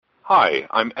Hi,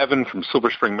 I'm Evan from Silver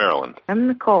Spring, Maryland. I'm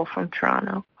Nicole from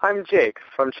Toronto. I'm Jake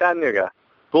from Chattanooga.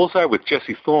 Bullseye with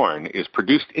Jesse Thorne is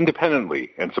produced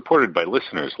independently and supported by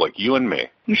listeners like you and me.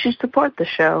 You should support the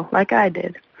show like I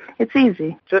did. It's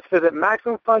easy. Just visit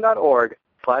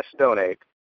MaximumFun.org/donate.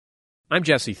 I'm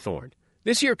Jesse Thorne.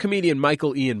 This year, comedian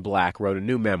Michael Ian Black wrote a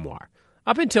new memoir.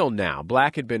 Up until now,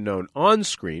 Black had been known on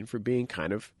screen for being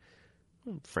kind of,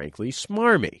 frankly,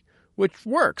 smarmy, which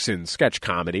works in sketch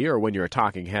comedy or when you're a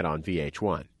talking head on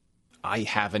VH1. I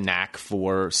have a knack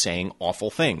for saying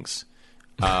awful things,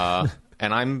 and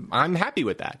I'm happy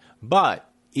with that.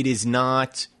 But it is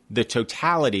not the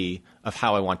totality of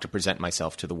how I want to present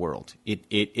myself to the world.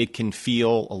 It can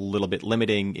feel a little bit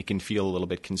limiting. It can feel a little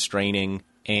bit constraining.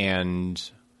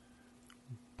 And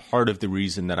part of the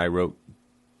reason that I wrote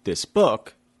this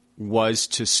book was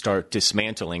to start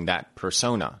dismantling that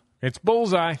persona. It's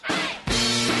Bullseye.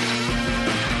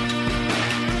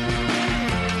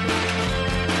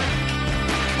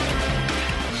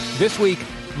 This week,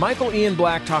 Michael Ian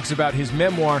Black talks about his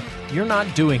memoir, You're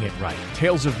Not Doing It Right,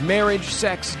 Tales of Marriage,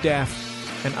 Sex,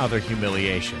 Death, and Other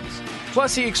Humiliations.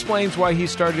 Plus, he explains why he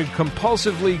started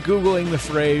compulsively Googling the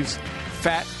phrase,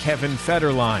 Fat Kevin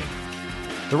Federline.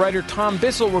 The writer Tom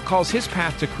Bissell recalls his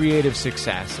path to creative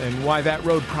success and why that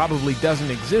road probably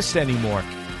doesn't exist anymore.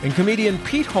 And comedian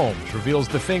Pete Holmes reveals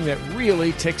the thing that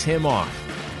really ticks him off,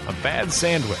 a bad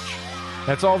sandwich.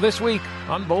 That's all this week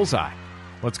on Bullseye.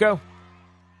 Let's go.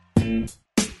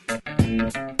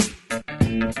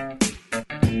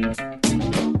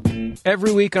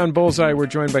 Every week on Bullseye, we're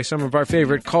joined by some of our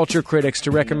favorite culture critics to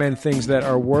recommend things that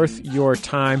are worth your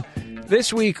time.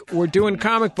 This week, we're doing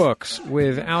comic books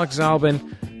with Alex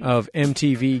Zalben of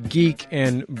MTV Geek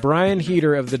and Brian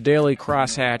Heater of the Daily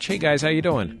Crosshatch. Hey, guys, how you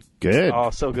doing? Good. Oh,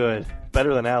 so good.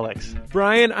 Better than Alex.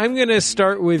 Brian, I'm going to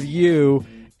start with you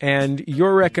and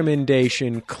your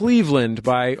recommendation, Cleveland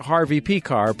by Harvey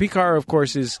Pekar. Pekar, of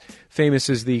course, is famous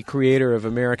as the creator of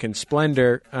American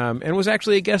Splendor and was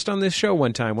actually a guest on this show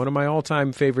one time, one of my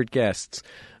all-time favorite guests.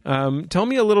 Tell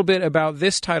me a little bit about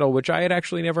this title, which I had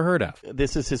actually never heard of.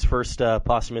 This is his first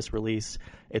posthumous release.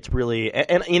 It's really,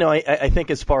 and you know, I think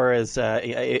as far as,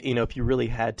 you know, if you really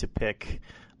had to pick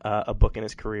a book in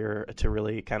his career to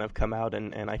really kind of come out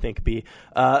and I think be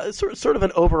sort of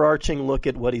an overarching look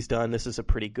at what he's done, this is a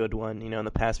pretty good one. You know, in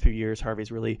the past few years,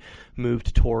 Harvey's really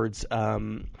moved towards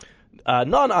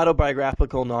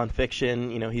non-autobiographical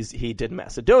nonfiction. You know, he did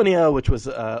Macedonia, which was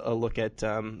a look at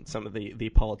some of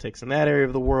the politics in that area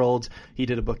of the world. He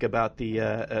did a book about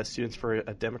the Students for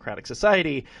a Democratic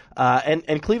Society,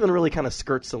 and Cleveland really kind of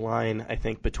skirts the line, I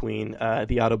think, between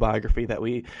the autobiography that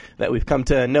we've come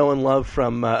to know and love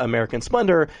from American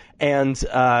Splendor and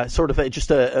sort of just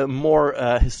a more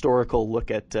historical look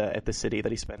at the city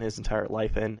that he spent his entire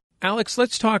life in. Alex,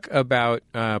 let's talk about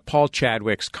Paul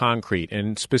Chadwick's Concrete,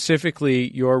 and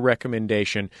specifically your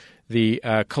recommendation, the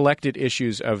collected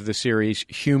issues of the series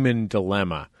Human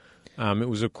Dilemma. It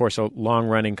was, of course, a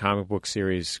long-running comic book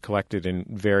series collected in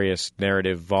various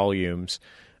narrative volumes.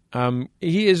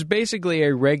 He is basically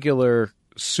a regular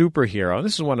superhero.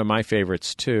 This is one of my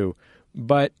favorites, too.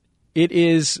 But it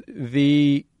is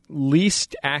the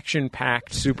least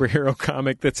action-packed superhero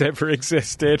comic that's ever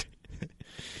existed.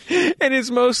 And it's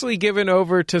mostly given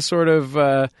over to sort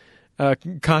of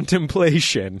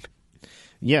contemplation.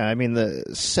 Yeah, I mean, the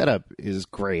setup is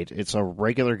great. It's a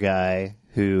regular guy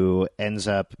who ends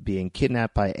up being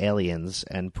kidnapped by aliens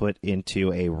and put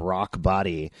into a rock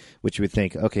body, which you would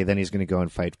think, okay, then he's going to go and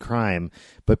fight crime.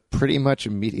 But pretty much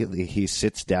immediately he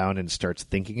sits down and starts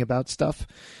thinking about stuff.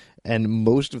 And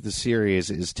most of the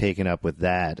series is taken up with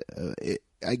that.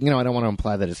 I don't want to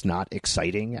imply that it's not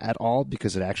exciting at all,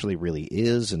 because it actually really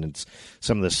is, and it's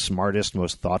some of the smartest,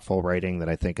 most thoughtful writing that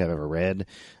I think I've ever read.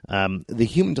 The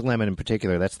Human Dilemma in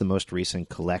particular, that's the most recent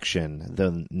collection,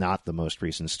 though not the most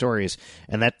recent stories,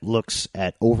 and that looks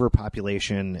at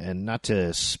overpopulation, and not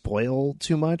to spoil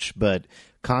too much, but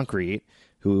Concrete,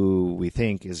 who we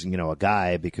think is, a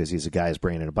guy because he's a guy's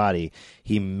brain in a body,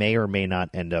 he may or may not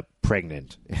end up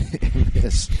pregnant in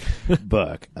this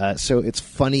book. So it's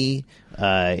funny.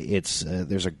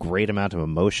 There's a great amount of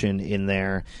emotion in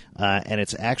there. And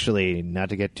it's actually, not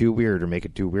to get too weird or make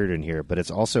it too weird in here, but it's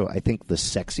also, I think, the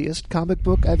sexiest comic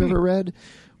book I've ever read,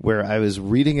 where I was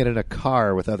reading it in a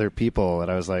car with other people, and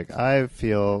I was like, I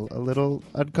feel a little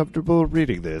uncomfortable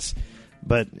reading this.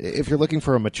 But if you're looking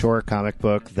for a mature comic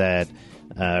book that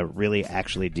really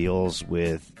actually deals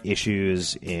with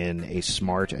issues in a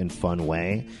smart and fun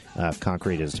way,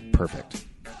 Concrete is perfect.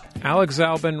 Alex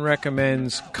Zalben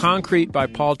recommends Concrete by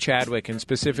Paul Chadwick, and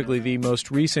specifically the most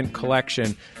recent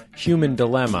collection, Human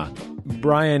Dilemma.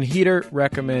 Brian Heater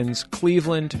recommends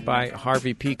Cleveland by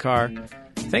Harvey Pekar.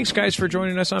 Thanks, guys, for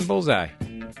joining us on Bullseye.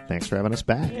 Thanks for having us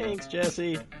back. Thanks,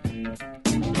 Jesse.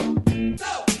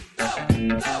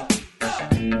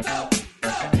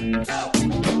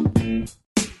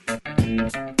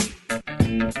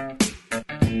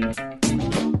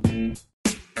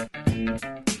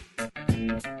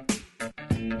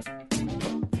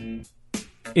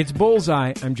 It's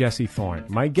Bullseye. I'm Jesse Thorne.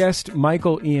 My guest,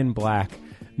 Michael Ian Black,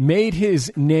 made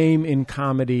his name in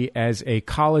comedy as a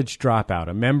college dropout,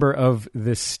 a member of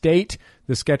The State,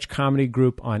 the sketch comedy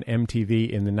group on MTV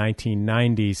in the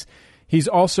 1990s. He's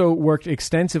also worked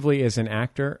extensively as an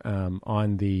actor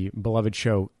on the beloved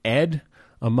show Ed,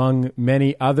 among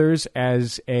many others,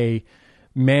 as a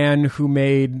man who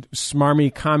made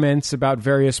smarmy comments about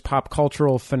various pop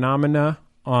cultural phenomena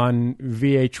on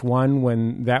VH1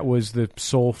 when that was the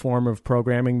sole form of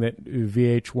programming that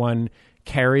VH1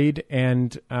 carried,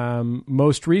 and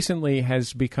most recently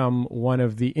has become one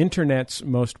of the internet's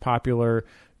most popular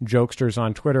jokesters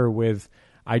on Twitter with,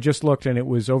 I just looked and it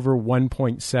was over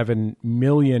 1.7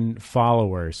 million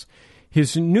followers.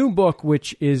 His new book,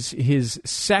 which is his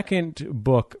second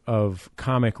book of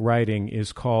comic writing,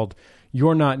 is called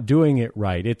You're Not Doing It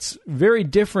Right. It's very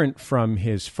different from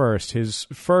his first. His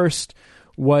first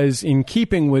was in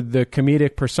keeping with the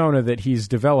comedic persona that he's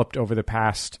developed over the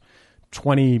past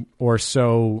 20 or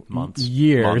so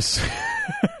years.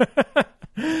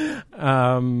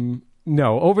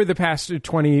 Over the past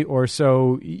 20 or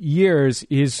so years.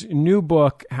 His new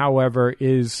book, however,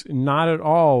 is not at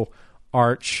all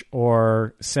arch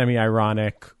or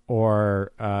semi-ironic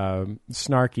or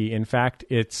snarky. In fact,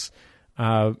 it's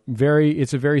a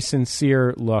very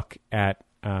sincere look at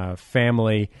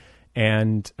family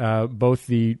and both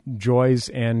the joys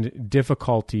and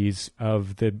difficulties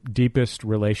of the deepest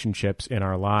relationships in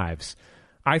our lives.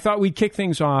 I thought we'd kick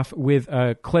things off with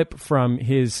a clip from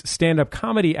his stand-up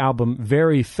comedy album,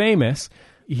 Very Famous.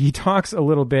 He talks a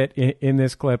little bit in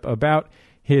this clip about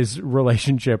his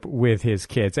relationship with his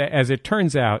kids. As it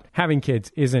turns out, having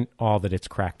kids isn't all that it's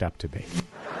cracked up to be.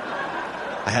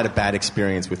 I had a bad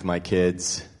experience with my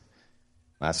kids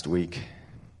last week.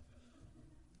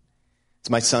 It's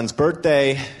my son's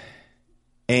birthday,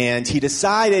 and he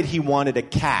decided he wanted a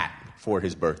cat for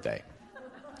his birthday.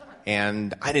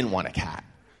 And I didn't want a cat,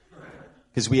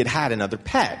 because we had another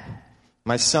pet.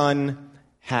 My son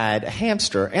had a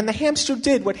hamster, and the hamster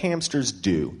did what hamsters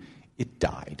do. It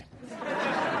died.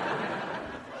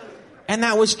 And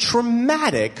that was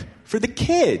traumatic for the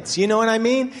kids, you know what I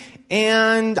mean?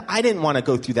 And I didn't want to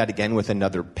go through that again with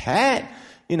another pet.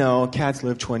 You know, cats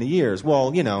live 20 years.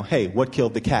 Well, you know, hey, what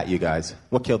killed the cat, you guys?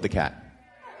 What killed the cat?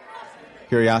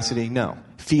 Curiosity? No.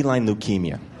 Feline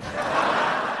leukemia.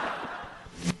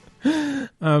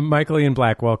 Michael Ian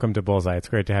Black, welcome to Bullseye. It's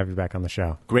great to have you back on the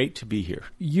show. Great to be here.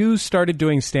 You started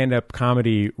doing stand-up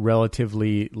comedy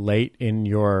relatively late in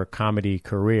your comedy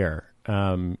career.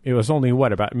 It was only,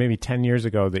 about maybe 10 years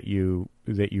ago that you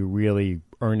really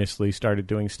earnestly started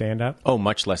doing stand-up? Oh,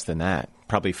 much less than that.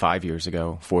 Probably 5 years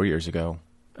ago, 4 years ago.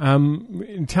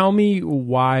 Tell me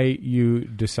why you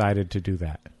decided to do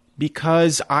that.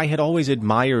 Because I had always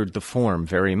admired the form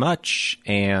very much,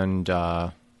 and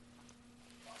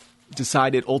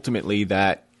decided ultimately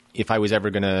that if I was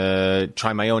ever going to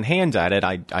try my own hand at it,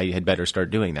 I had better start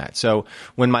doing that. So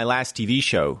when my last TV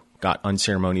show got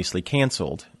unceremoniously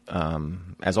canceled,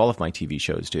 as all of my TV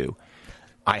shows do,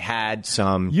 I had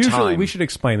some Usually, time. we should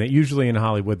explain that usually in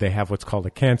Hollywood they have what's called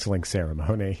a canceling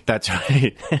ceremony. That's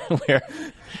right,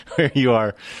 where you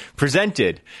are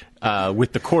presented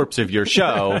with the corpse of your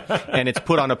show, and it's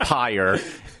put on a pyre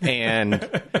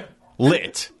and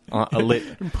lit.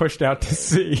 Pushed out to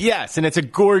sea. Yes, and it's a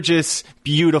gorgeous,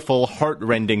 beautiful,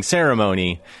 heart-rending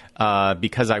ceremony.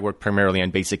 Because I work primarily on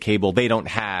basic cable, they don't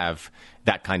have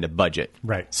that kind of budget.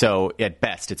 Right. So at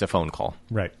best, it's a phone call.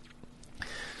 Right.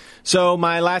 So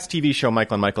my last TV show,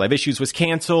 Michael and Michael Have Issues, was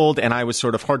canceled, and I was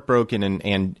sort of heartbroken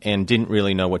and didn't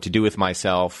really know what to do with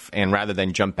myself. And rather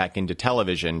than jump back into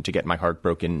television to get my heart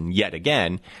broken yet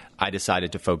again, I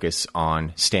decided to focus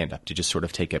on stand-up, to just sort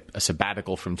of take a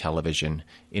sabbatical from television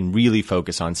and really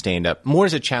focus on stand-up, more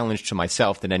as a challenge to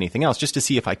myself than anything else, just to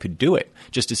see if I could do it,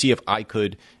 just to see if I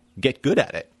could get good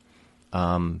at it.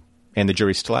 And the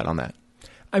jury's still out on that.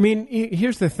 I mean,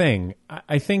 here's the thing.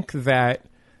 I think that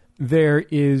there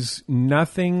is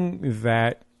nothing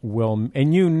that will,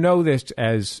 and you know this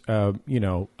as a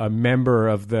member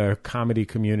of the comedy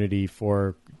community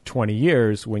for 20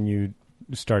 years when you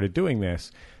started doing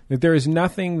this, that there is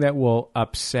nothing that will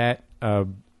upset a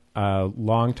a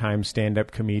longtime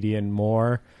stand-up comedian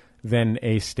more than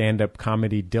a stand-up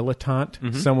comedy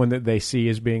dilettante, someone that they see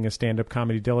as being a stand-up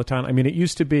comedy dilettante. I mean, it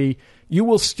used to be, you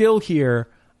will still hear,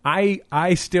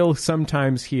 I still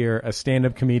sometimes hear a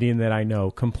stand-up comedian that I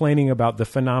know complaining about the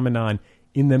phenomenon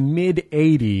in the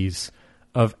mid-'80s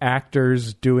of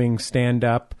actors doing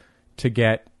stand-up to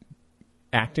get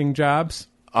acting jobs.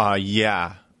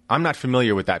 Yeah. I'm not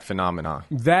familiar with that phenomenon.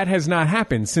 That has not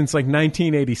happened since like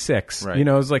 1986. Right. You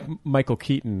know, it was like Michael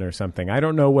Keaton or something. I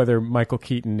don't know whether Michael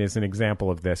Keaton is an example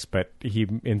of this, but he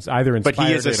either inspired But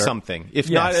he is a it or, something. If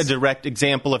Yes. not a direct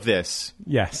example of this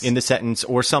Yes. in the sentence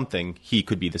or something, he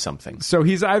could be the something. So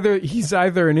he's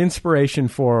either an inspiration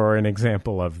for or an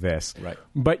example of this. Right.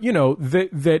 But, you know,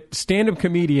 that stand-up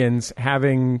comedians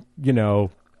having, you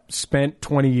know, spent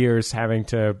 20 years having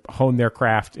to hone their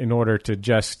craft in order to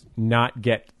just not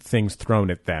get things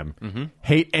thrown at them,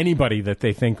 hate anybody that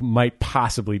they think might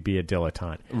possibly be a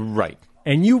dilettante. Right.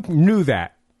 And you knew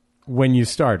that when you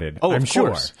started, Oh, I'm of sure.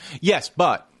 course. Yes,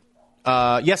 but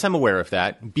yes, I'm aware of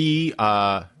that. B,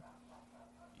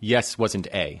 yes wasn't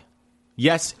A.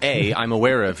 Yes, A, I'm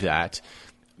aware of that.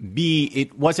 B,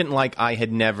 it wasn't like I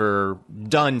had never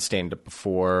done stand-up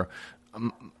before.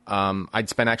 I'd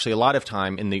spent actually a lot of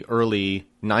time in the early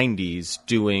 90s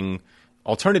doing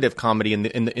alternative comedy in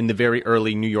the very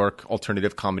early New York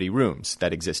alternative comedy rooms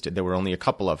that existed. There were only a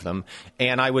couple of them,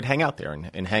 and I would hang out there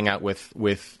and hang out with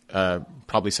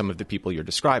probably some of the people you're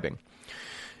describing.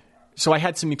 So I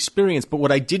had some experience, but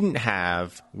what I didn't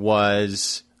have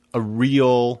was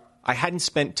I hadn't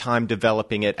spent time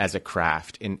developing it as a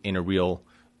craft in a real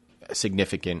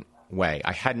significant way.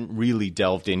 I hadn't really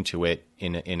delved into it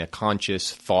in a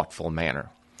conscious, thoughtful manner.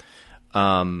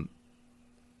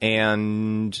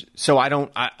 And so I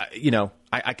don't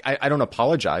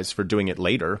apologize for doing it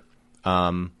later.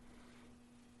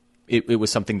 It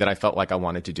was something that I felt like I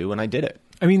wanted to do, and I did it.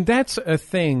 I mean, that's a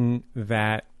thing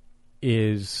that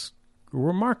is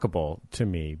remarkable to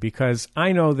me, because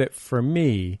I know that for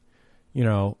me, you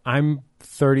know, I'm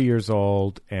 30 years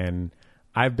old and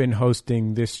I've been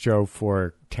hosting this show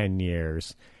for 10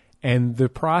 years. And the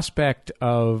prospect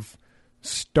of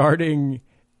starting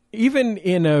even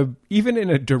in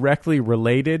a directly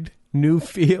related new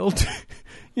field,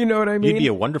 you know what I mean? You'd be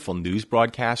a wonderful news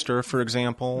broadcaster, for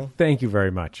example. Thank you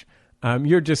very much.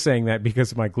 You're just saying that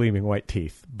because of my gleaming white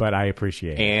teeth, but I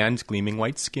appreciate it. And gleaming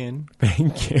white skin.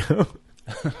 Thank you.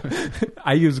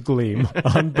 I use Gleam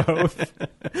on both.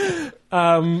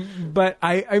 But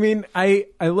I mean, I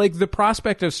like the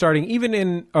prospect of starting even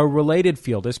in a related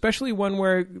field, especially one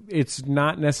where it's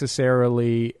not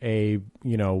necessarily a,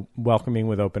 you know, welcoming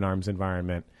with open arms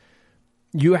environment.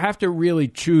 You have to really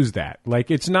choose that.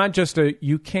 Like, it's not just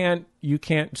you can't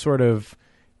sort of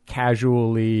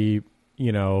casually,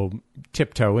 you know,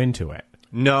 tiptoe into it.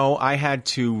 No, I had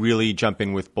to really jump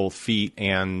in with both feet,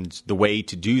 and the way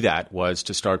to do that was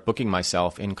to start booking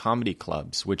myself in comedy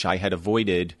clubs, which I had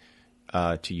avoided,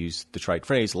 to use the trite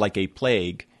phrase, like a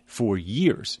plague for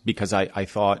years, because I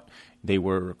thought they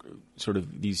were sort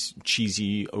of these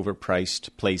cheesy,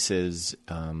 overpriced places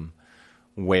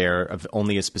where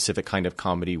only a specific kind of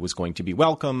comedy was going to be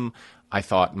welcome. I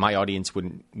thought my audience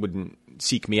wouldn't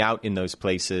seek me out in those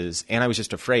places, and I was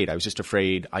just afraid. I was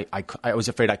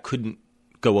afraid I couldn't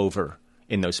go over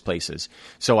in those places.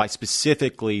 So I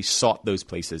specifically sought those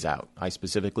places out. I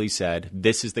specifically said,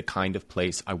 this is the kind of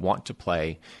place I want to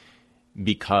play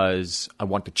because I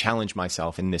want to challenge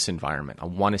myself in this environment. I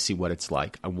want to see what it's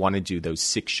like. I want to do those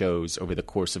 6 shows over the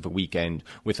course of a weekend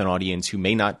with an audience who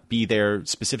may not be there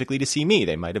specifically to see me.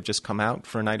 They might have just come out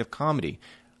for a night of comedy.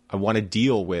 I want to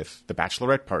deal with the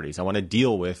bachelorette parties. I want to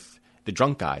deal with the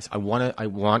drunk guys. I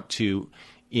want to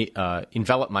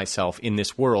envelop myself in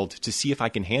this world to see if I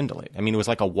can handle it. I mean, it was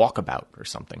like a walkabout or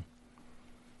something.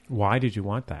 Why did you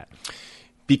want that?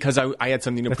 Because I had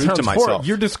something to prove to myself.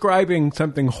 You're describing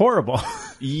something horrible.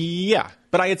 Yeah,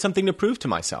 but I had something to prove to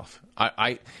myself.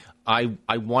 I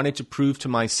wanted to prove to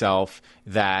myself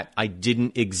that I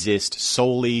didn't exist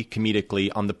solely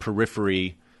comedically on the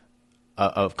periphery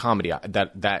of comedy.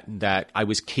 That I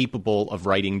was capable of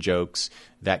writing jokes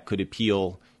that could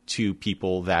appeal to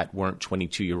people that weren't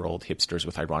 22-year-old hipsters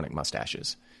with ironic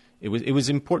mustaches. It was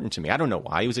important to me. I don't know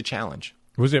why. It was a challenge.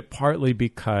 Was it partly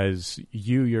because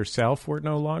you yourself were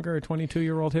no longer a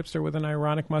 22-year-old hipster with an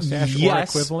ironic mustache or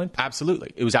equivalent?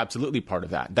 Absolutely. It was absolutely part of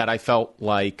that. That I felt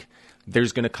like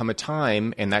there's going to come a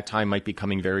time, and that time might be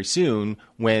coming very soon,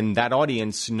 when that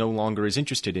audience no longer is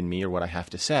interested in me or what I have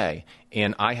to say.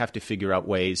 And I have to figure out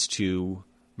ways to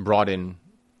broaden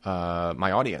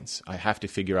my audience. I have to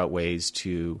figure out ways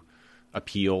to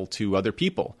appeal to other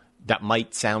people. That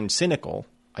might sound cynical.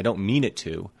 I don't mean it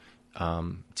to.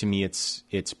 To me,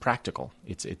 it's practical.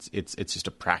 It's just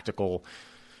a practical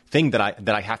thing that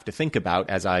I have to think about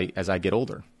as I get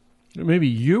older. Maybe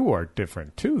you are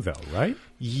different too, though, right?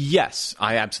 Yes,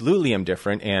 I absolutely am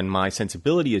different, and my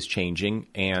sensibility is changing.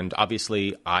 And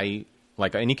obviously, I,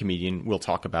 like any comedian, will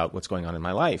talk about what's going on in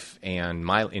my life. And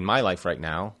in my life right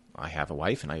now, I have a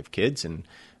wife and I have kids, and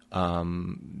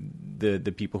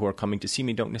the people who are coming to see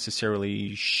me don't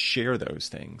necessarily share those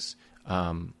things.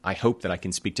 I hope that I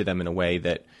can speak to them in a way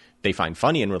that they find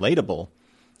funny and relatable,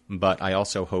 but I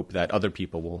also hope that other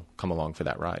people will come along for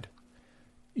that ride.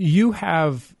 You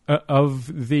have,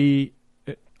 of the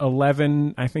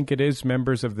 11, I think it is,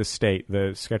 members of the State,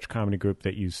 the sketch comedy group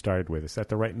that you started with. Is that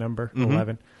the right number,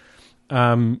 11?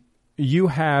 You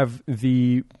have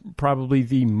probably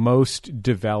the most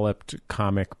developed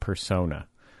comic persona.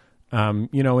 In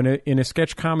a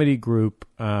sketch comedy group,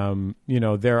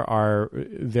 there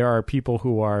are people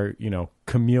who are,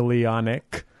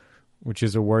 chameleonic, which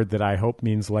is a word that I hope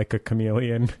means like a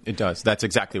chameleon. It does. That's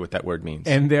exactly what that word means.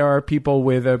 And there are people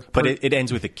with But it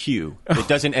ends with a Q. It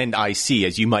doesn't end IC,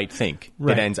 as you might think.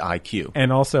 Right. It ends IQ.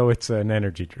 And also it's an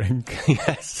energy drink.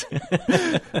 Yes.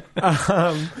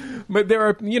 But there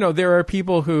are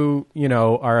people who,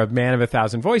 are a man of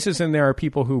 1,000 voices, and there are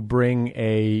people who bring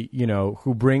a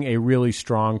really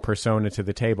strong persona to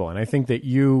the table. And I think that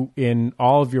you, in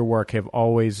all of your work, have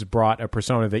always brought a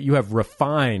persona that you have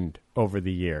refined over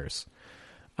the years.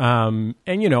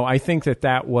 I think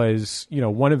that was,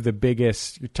 one of the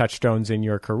biggest touchstones in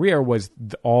your career was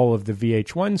all of the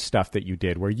VH1 stuff that you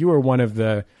did, where you were one of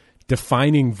the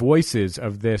defining voices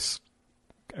of this,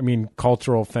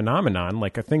 cultural phenomenon,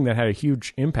 like a thing that had a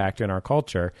huge impact in our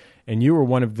culture. And you were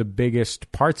one of the biggest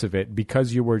parts of it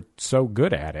because you were so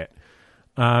good at it.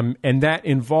 And that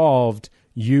involved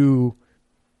you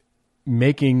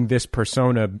making this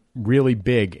persona really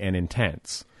big and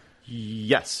intense.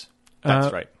 Yes,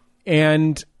 that's right.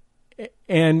 And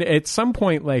at some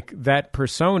point, like that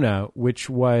persona, which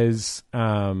was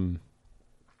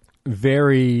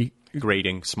very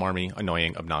grating, smarmy,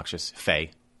 annoying, obnoxious,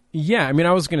 fey. Yeah,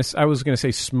 I was gonna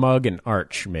say smug and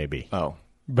arch, maybe. Oh,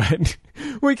 but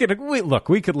we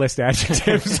could list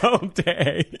adjectives all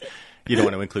day. You don't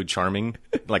want to include charming,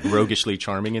 like roguishly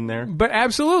charming in there? But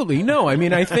absolutely. No,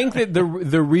 I think that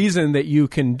the reason that you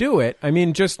can do it,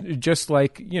 just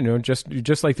like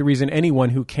the reason anyone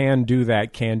who can do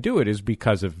that can do it is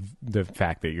because of the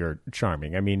fact that you're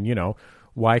charming.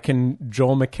 Why can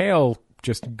Joel McHale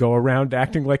just go around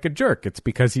acting like a jerk? It's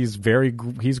because he's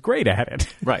great at it.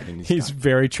 Right. And he's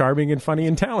very charming and funny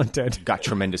and talented. Got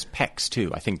tremendous pecs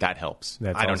too. I think that helps.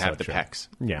 I don't have the pecs.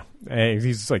 Yeah.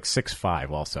 He's like 6'5"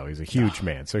 also. He's a huge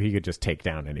man, so he could just take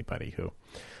down anybody who.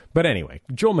 But anyway,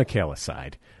 Joel McHale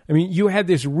aside, you had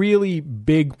this really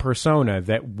big persona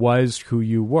that was who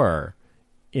you were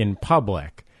in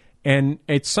public. And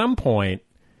at some point,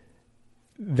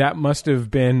 that must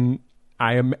have been,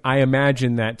 I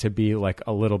imagine that to be like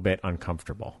a little bit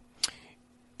uncomfortable.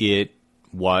 It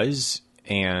was,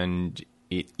 and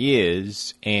it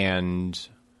is, and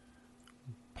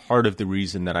part of the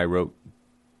reason that I wrote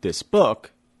this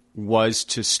book was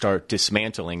to start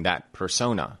dismantling that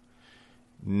persona.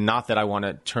 Not that I want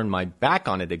to turn my back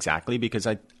on it exactly, because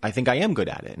I think I am good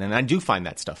at it, and I do find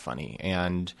that stuff funny,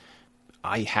 and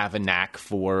I have a knack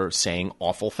for saying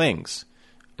awful things,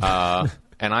 and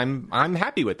I'm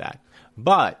happy with that.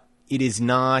 But it is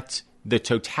not the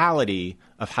totality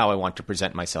of how I want to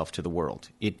present myself to the world.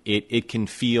 It can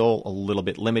feel a little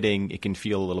bit limiting. It can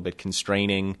feel a little bit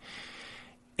constraining.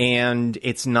 And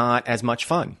it's not as much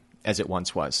fun as it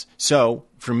once was. So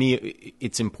for me,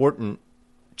 it's important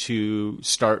to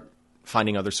start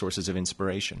finding other sources of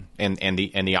inspiration. And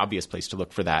the obvious place to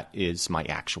look for that is my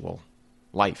actual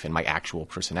life and my actual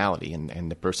personality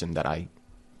and the person that I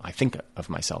think of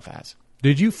myself as.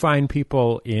 Did you find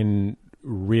people in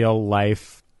real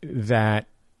life that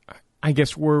I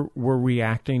guess were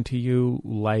reacting to you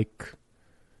like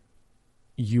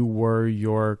you were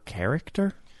your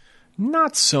character?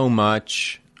 Not so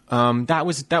much. That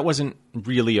wasn't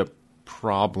really a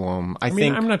problem. I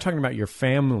think I'm not talking about your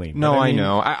family. No, I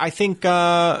know. I think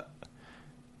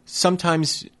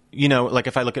sometimes, like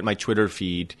if I look at my Twitter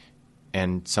feed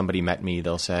and somebody met me,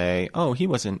 they'll say, "Oh, he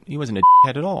wasn't a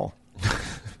dickhead at all,"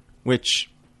 which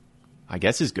I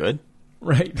guess is good.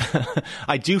 Right.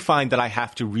 I do find that I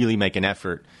have to really make an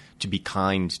effort to be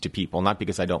kind to people, not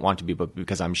because I don't want to be, but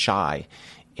because I'm shy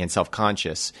and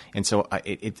self-conscious. And so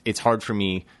it's hard for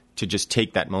me to just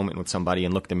take that moment with somebody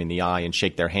and look them in the eye and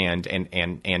shake their hand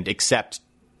and accept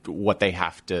what they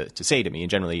have to say to me.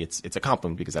 And generally it's a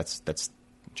compliment, because that's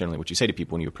generally what you say to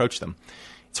people when you approach them.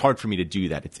 It's hard for me to do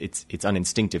that. It's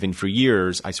uninstinctive. And for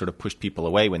years, I sort of pushed people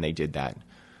away when they did that.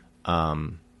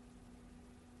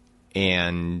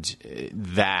 And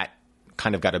that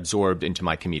kind of got absorbed into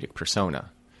my comedic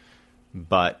persona.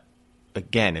 But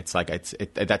again, it's like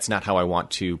that's not how I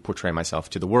want to portray myself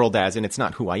to the world as, and it's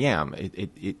not who I am.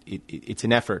 It's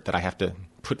an effort that I have to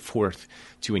put forth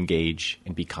to engage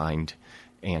and be kind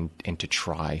and to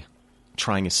try.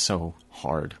 Trying is so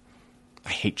hard. I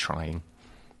hate trying.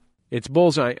 It's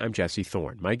Bullseye. I'm Jesse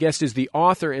Thorne. My guest is the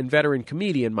author and veteran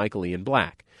comedian Michael Ian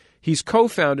Black. He's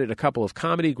co-founded a couple of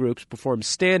comedy groups, performs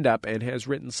stand-up, and has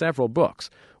written several books.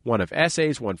 One of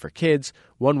essays, one for kids,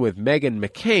 one with Meghan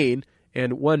McCain,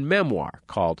 and one memoir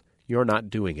called You're Not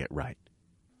Doing It Right.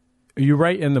 You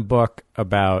write in the book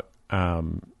about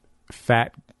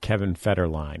fat Kevin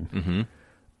Federline,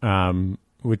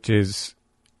 which is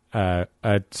a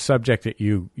subject that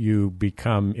you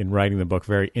become, in writing the book,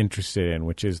 very interested in,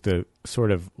 which is the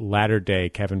sort of latter-day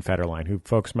Kevin Federline, who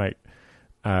folks might,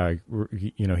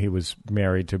 he was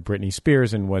married to Britney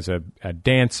Spears and was a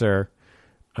dancer,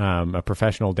 a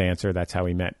professional dancer. That's how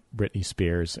he met Britney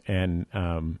Spears. And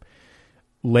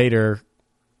later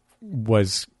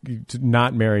was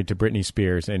not married to Britney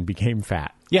Spears and became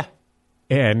fat. Yeah.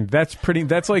 And that's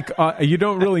like, you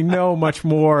don't really know much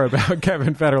more about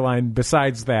Kevin Federline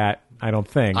besides that, I don't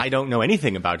think. I don't know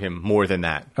anything about him more than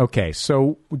that. Okay,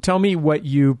 so tell me what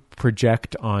you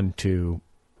project onto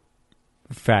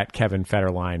fat Kevin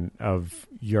Federline of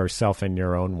yourself and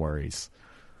your own worries.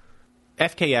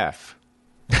 FKF,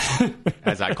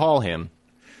 as I call him.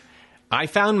 I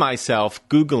found myself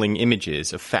Googling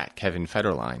images of fat Kevin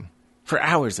Federline for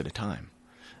hours at a time.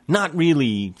 Not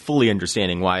really fully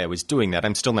understanding why I was doing that.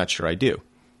 I'm still not sure I do.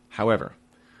 However,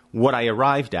 what I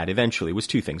arrived at eventually was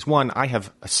two things. One, I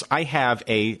have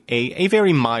a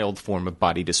very mild form of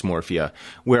body dysmorphia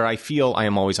where I feel I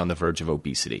am always on the verge of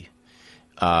obesity.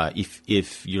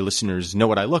 If your listeners know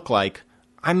what I look like,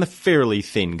 I'm a fairly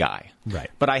thin guy. Right.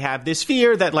 But I have this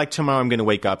fear that, like, tomorrow I'm going to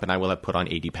wake up and I will have put on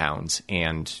 80 pounds,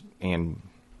 and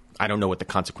I don't know what the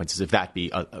consequences of that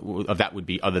would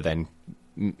be, other than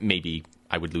maybe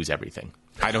I would lose everything.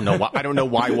 I don't know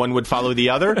why one would follow the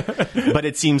other, but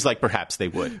it seems like perhaps they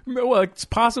would. Well, it's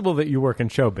possible that you work in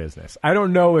show business. I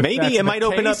don't know if maybe that's it might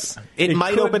open up. It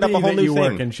might open up a whole new thing. You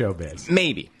thing. work in show biz.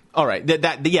 Maybe. All right.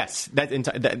 Yes.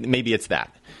 That maybe it's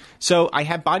that. So I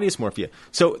have body dysmorphia.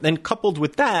 So then, coupled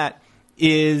with that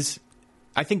is,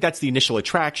 I think that's the initial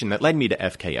attraction that led me to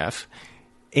FKF,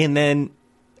 and then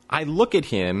I look at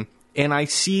him and I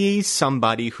see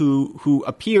somebody who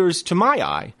appears to my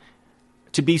eye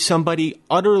to be somebody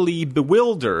utterly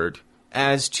bewildered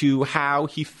as to how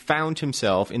he found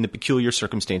himself in the peculiar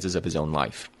circumstances of his own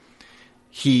life.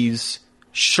 He's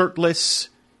shirtless.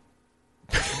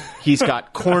 He's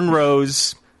got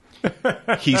cornrows.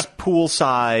 He's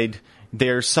poolside.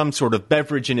 There's some sort of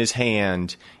beverage in his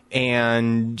hand.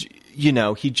 And,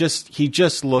 he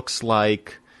just looks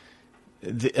like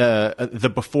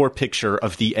the before picture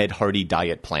of the Ed Hardy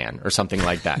diet plan or something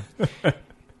like that.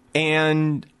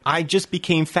 And I just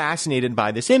became fascinated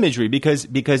by this imagery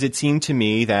because it seemed to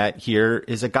me that here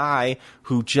is a guy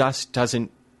who just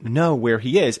doesn't know where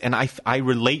he is. And I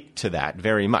relate to that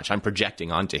very much. I'm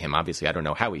projecting onto him. Obviously, I don't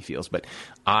know how he feels, but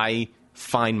I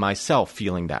find myself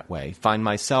feeling that way, find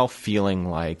myself feeling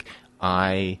like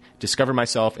I discover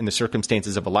myself in the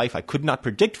circumstances of a life I could not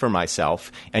predict for myself,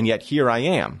 and yet here I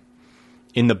am.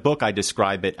 In the book, I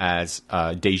describe it as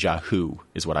déjà vu,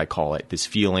 is what I call it. This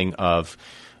feeling of,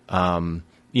 déjà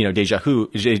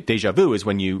vu is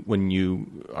when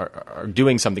you are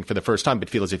doing something for the first time but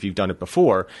feel as if you've done it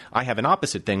before. I have an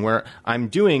opposite thing where I'm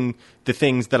doing the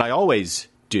things that I always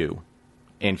do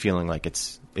and feeling like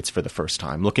it's for the first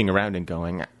time, looking around and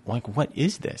going, like, what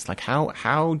is this? Like,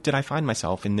 how did I find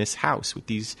myself in this house with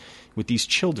these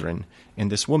children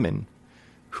and this woman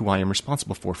who I am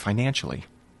responsible for financially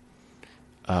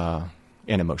and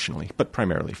emotionally, but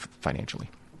primarily financially?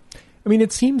 I mean,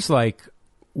 it seems like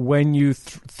when you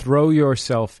throw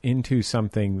yourself into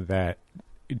something that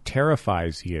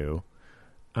terrifies you,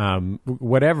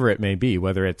 whatever it may be,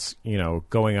 whether it's,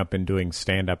 going up and doing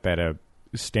stand-up at a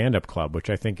stand-up club, which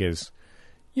I think is,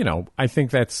 I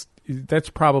think that's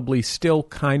probably still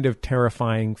kind of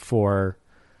terrifying for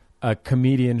a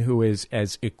comedian who is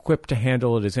as equipped to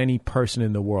handle it as any person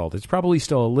in the world. It's probably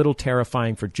still a little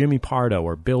terrifying for Jimmy Pardo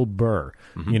or Bill Burr,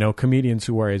 comedians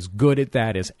who are as good at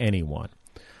that as anyone.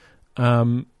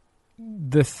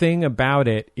 The thing about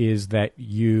it is that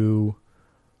you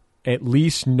at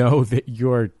least know that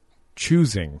you're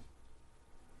choosing,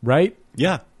 right?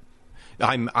 Yeah.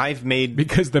 I've made...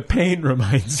 Because the pain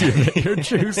reminds you that you're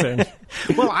choosing.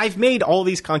 Well, I've made all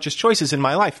these conscious choices in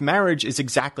my life. Marriage is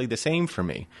exactly the same for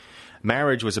me.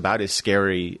 Marriage was about as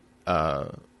scary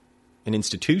an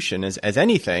institution as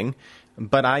anything,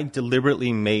 but I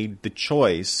deliberately made the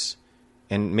choice,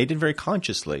 and made it very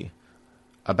consciously,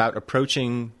 about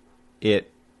approaching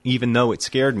it even though it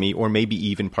scared me, or maybe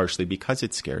even partially because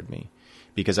it scared me.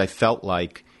 Because I felt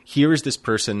like, here is this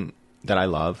person that I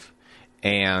love,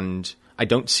 and I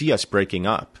don't see us breaking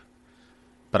up,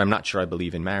 but I'm not sure I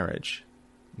believe in marriage.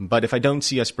 But if I don't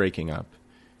see us breaking up,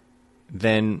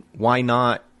 then why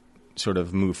not sort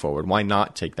of move forward? Why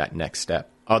not take that next step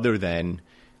other than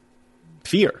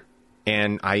fear?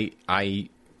 And I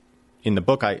in the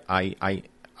book, I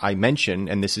mention,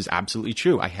 and this is absolutely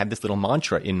true, I had this little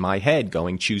mantra in my head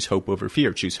going, choose hope over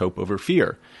fear, choose hope over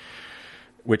fear,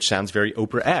 which sounds very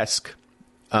Oprah-esque.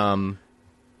 And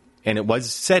it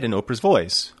was said in Oprah's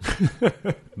voice.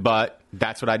 But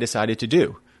that's what I decided to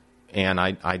do. And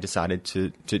I decided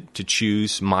to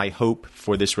choose my hope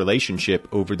for this relationship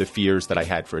over the fears that I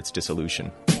had for its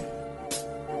dissolution.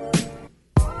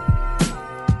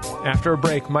 After a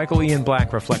break, Michael Ian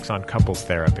Black reflects on couples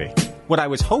therapy. What I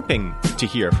was hoping to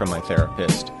hear from my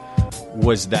therapist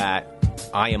was that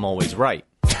I am always right.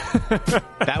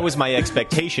 That was my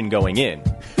expectation going in.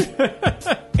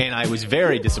 And I was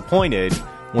very disappointed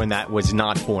when that was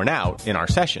not borne out in our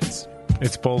sessions.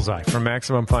 It's Bullseye from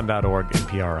MaximumFun.org and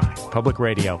PRI, Public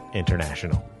Radio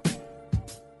International.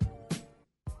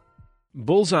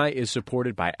 Bullseye is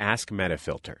supported by Ask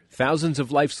Metafilter. Thousands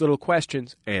of life's little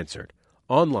questions answered.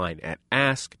 Online at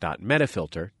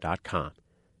ask.metafilter.com.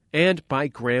 And by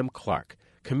Graham Clark,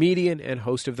 comedian and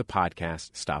host of the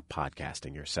podcast Stop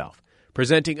Podcasting Yourself,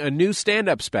 presenting a new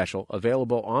stand-up special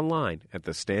available online at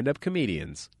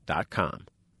thestandupcomedians.com.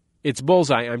 It's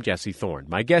Bullseye. I'm Jesse Thorne.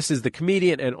 My guest is the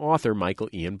comedian and author Michael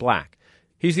Ian Black.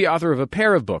 He's the author of a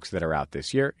pair of books that are out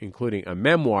this year, including a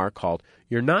memoir called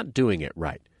You're Not Doing It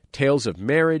Right, Tales of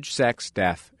Marriage, Sex,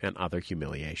 Death, and Other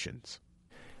Humiliations.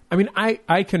 I mean, I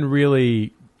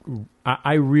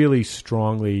really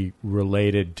strongly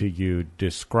related to you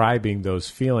describing those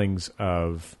feelings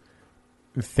of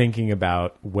thinking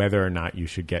about whether or not you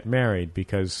should get married,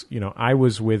 because, you know, I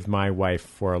was with my wife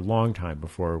for a long time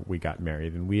before we got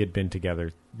married, and we had been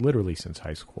together literally since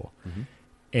high school. Mm-hmm.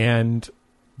 And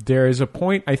there is a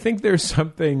point, I think there's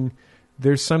something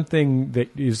that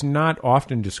is not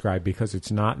often described because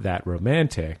it's not that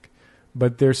romantic,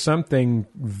 but there's something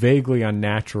vaguely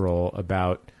unnatural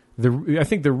about I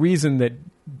think the reason that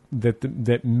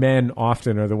men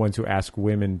often are the ones who ask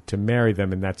women to marry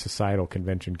them, and that societal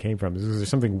convention came from, is there's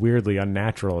something weirdly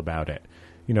unnatural about it.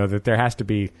 You know, that there has to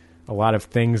be a lot of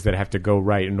things that have to go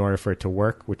right in order for it to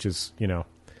work, which is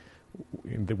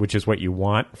what you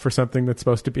want for something that's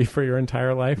supposed to be for your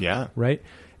entire life. Yeah. Right?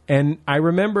 And I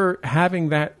remember having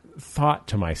that thought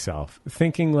to myself,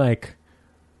 thinking like,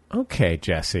 okay,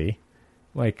 Jesse,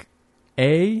 like,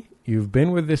 you've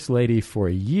been with this lady for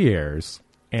years,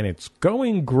 and it's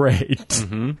going great.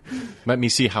 Mm-hmm. Let me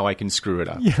see how I can screw it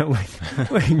up. Yeah,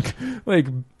 like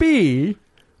B,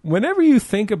 whenever you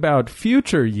think about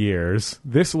future years,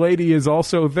 this lady is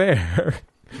also there.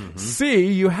 Mm-hmm. C,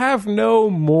 you have no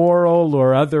moral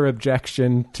or other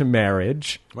objection to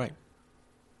marriage. Right.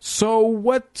 So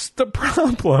what's the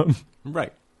problem?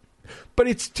 Right. But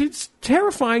it's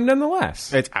terrifying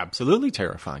nonetheless. It's absolutely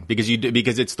terrifying because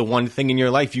it's the one thing in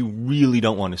your life you really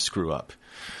don't want to screw up.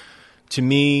 To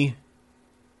me,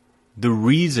 the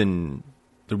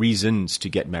reasons to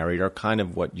get married are kind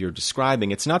of what you're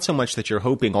describing. It's not so much that you're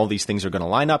hoping all these things are going to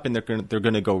line up and they're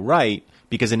going to go right,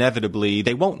 because inevitably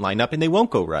they won't line up and they won't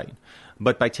go right.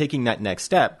 But by taking that next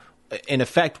step, in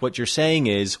effect, what you're saying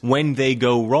is when they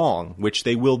go wrong, which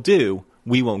they will do,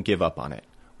 we won't give up on it.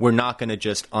 We're not going to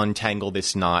just untangle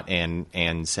this knot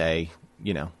and say,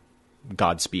 you know,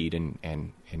 Godspeed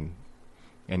and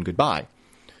goodbye.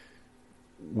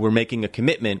 We're making a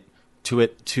commitment to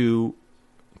it to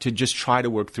just try to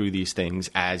work through these things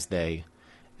as they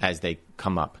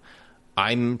come up.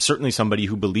 I'm certainly somebody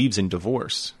who believes in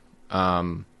divorce,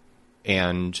 and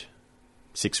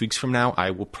 6 weeks from now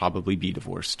I will probably be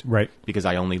divorced, right? Because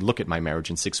I only look at my marriage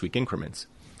in 6-week increments.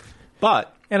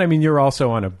 And I mean, you're also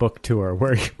on a book tour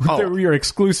where you're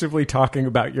exclusively talking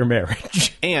about your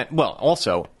marriage. And, well,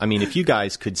 also, I mean, if you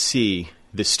guys could see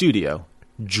the studio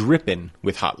dripping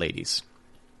with hot ladies.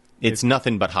 It's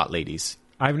nothing but hot ladies.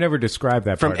 I've never described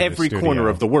that from part of every the corner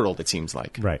of the world, it seems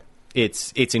like. Right.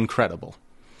 It's incredible.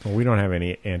 Well, we don't have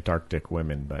any Antarctic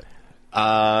women, but...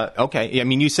 Okay. I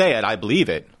mean, you say it, I believe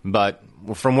it. But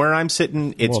from where I'm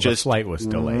sitting, it's just flight was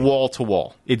delayed. Wall to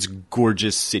wall. It's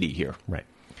gorgeous city here. Right.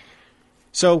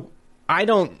 So I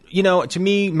don't, to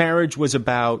me, marriage was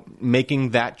about making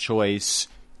that choice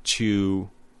to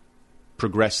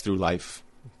progress through life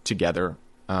together.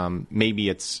 Maybe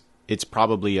it's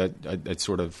probably a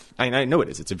sort of, I know it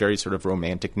is. It's a very sort of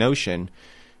romantic notion.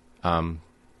 And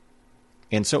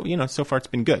so, so far it's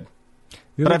been good.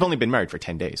 But I've only been married for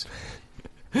 10 days.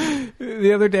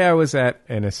 The other day I was at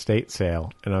an estate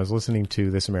sale, and I was listening to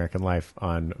This American Life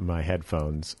on my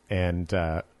headphones, and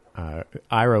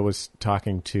Ira was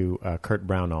talking to Kurt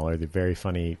Braunohler, the very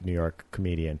funny New York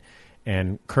comedian,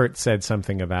 and Kurt said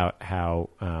something about how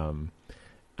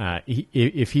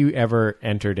if he ever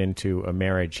entered into a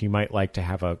marriage, he might like to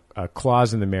have a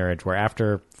clause in the marriage where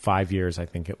after 5 years, I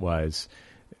think it was,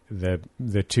 the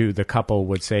couple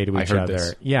would say to each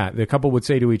other, the couple would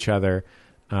say to each other,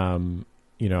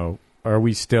 are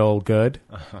we still good?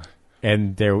 Uh-huh.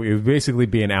 And it would basically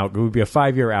be it would be a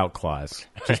 5-year out clause,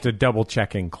 just a double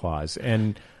checking clause.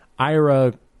 And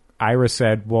Ira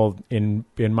said, well, in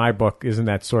my book, isn't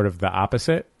that sort of the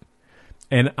opposite?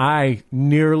 And I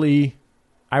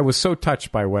was so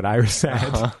touched by what Ira said.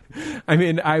 Uh-huh. I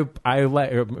mean,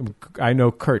 I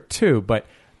know Kurt too, but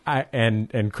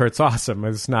and Kurt's awesome.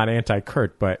 It's not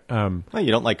anti-Kurt, but well,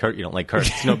 you don't like Kurt. You don't like Kurt.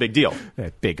 It's no big deal.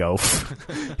 That big oaf.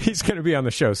 He's going to be on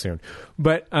the show soon.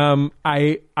 But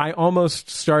I almost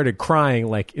started crying,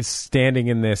 like standing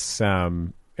in this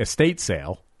estate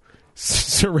sale,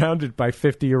 surrounded by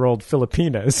 50-year-old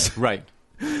Filipinas. Right.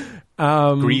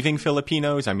 Grieving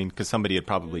Filipinos. I mean, because somebody had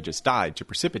probably just died to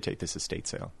precipitate this estate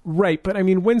sale. Right, but I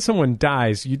mean, when someone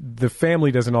dies, the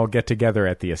family doesn't all get together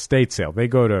at the estate sale. They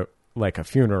go to like a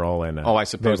funeral and I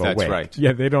suppose that's wake. Right.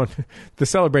 Yeah, they don't. The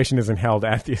celebration isn't held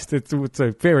at the. It's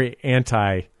a very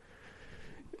anti.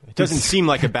 It doesn't seem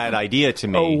like a bad idea to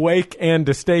me. A wake and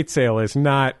estate sale is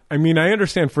not. I mean, I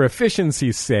understand for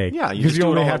efficiency's sake. Yeah, because you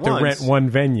only have to once. rent one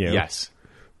venue. Yes,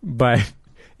 but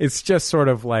it's just sort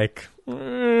of like.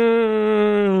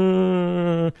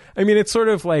 I mean, it's sort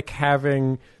of like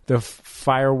having the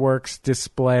fireworks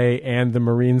display and the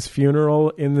Marines' funeral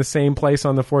in the same place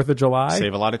on the 4th of July.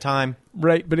 Save a lot of time.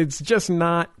 Right, but it's just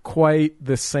not quite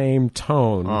the same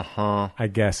tone, I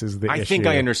guess, is the issue. I think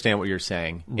I understand what you're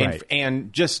saying. Right.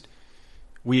 And just,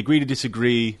 we agree to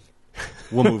disagree,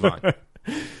 we'll move on.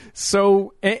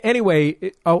 So,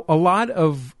 anyway, a lot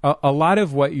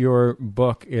of what your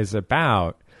book is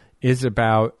about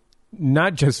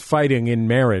not just fighting in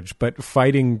marriage, but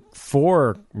fighting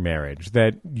for marriage,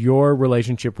 that your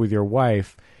relationship with your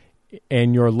wife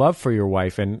and your love for your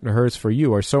wife and hers for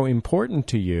you are so important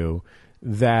to you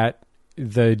that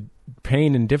the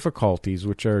pain and difficulties,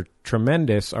 which are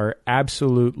tremendous, are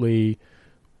absolutely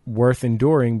worth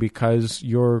enduring because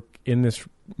you're in this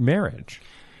marriage.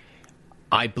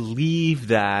 I believe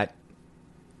that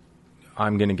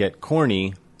I'm going to get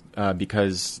corny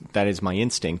because that is my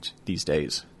instinct these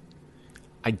days.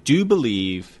 I do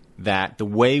believe that the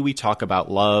way we talk about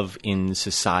love in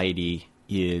society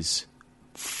is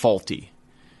faulty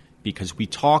because we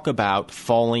talk about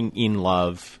falling in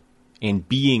love and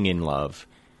being in love,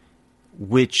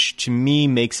 which to me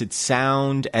makes it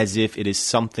sound as if it is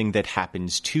something that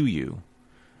happens to you,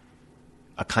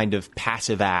 a kind of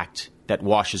passive act that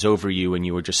washes over you and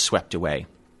you are just swept away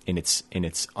in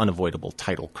its unavoidable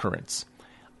tidal currents.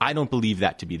 I don't believe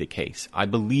that to be the case. I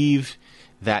believe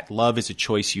that love is a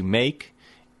choice you make,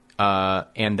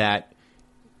 and that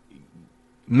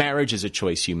marriage is a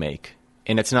choice you make.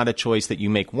 And it's not a choice that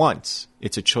you make once.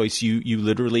 It's a choice you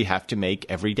literally have to make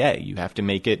every day. You have to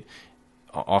make it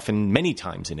often many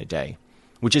times in a day,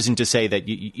 which isn't to say that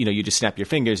you just snap your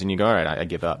fingers and you go, all right, I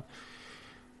give up.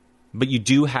 But you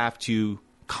do have to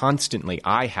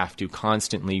I have to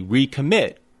constantly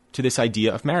recommit to this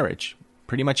idea of marriage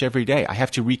pretty much every day. I have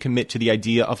to recommit to the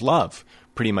idea of love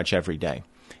pretty much every day.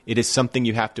 It is something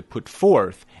you have to put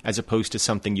forth as opposed to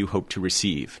something you hope to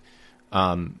receive.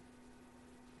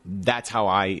 That's how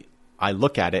I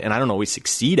look at it, and I don't always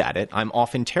succeed at it. I'm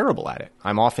often terrible at it.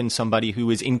 I'm often somebody who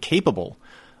is incapable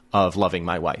of loving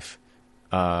my wife.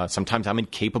 Sometimes I'm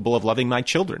incapable of loving my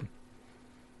children.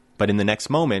 But in the next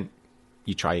moment,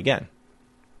 you try again.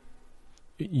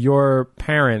 Your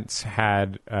parents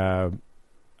had a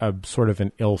sort of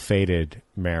an ill-fated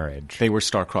marriage. They were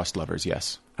star-crossed lovers,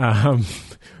 yes.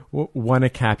 One a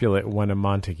Capulet, one a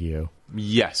Montague.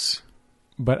 Yes.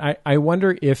 But I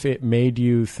wonder if it made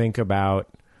you think about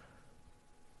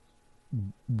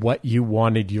what you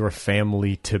wanted your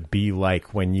family to be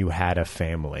like when you had a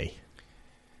family.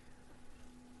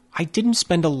 I didn't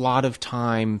spend a lot of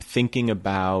time thinking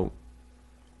about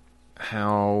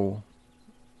how...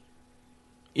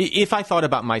 If I thought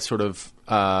about my sort of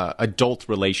adult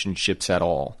relationships at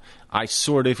all, I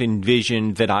sort of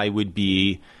envisioned that I would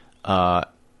be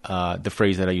the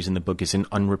phrase that I use in the book is an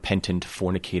unrepentant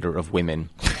fornicator of women.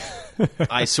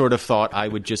 I sort of thought I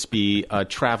would just be a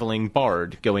traveling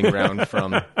bard going around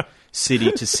from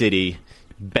city to city,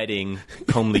 bedding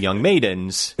comely young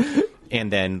maidens,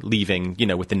 and then leaving,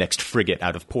 with the next frigate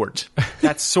out of port.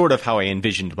 That's sort of how I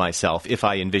envisioned myself, if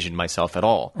I envisioned myself at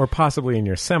all. Or possibly in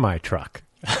your semi-truck.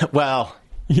 Well,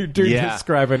 you do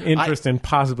describe an interest in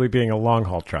possibly being a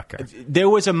long-haul trucker. There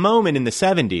was a moment in the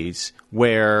 70s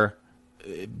where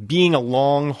being a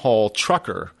long-haul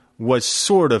trucker was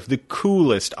sort of the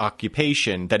coolest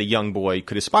occupation that a young boy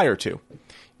could aspire to.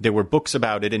 There were books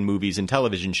about it and movies and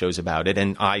television shows about it,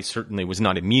 and I certainly was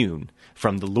not immune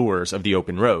from the lures of the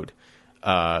open road.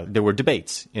 There were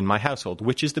debates in my household.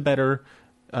 Which is the better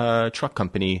truck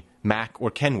company, Mack or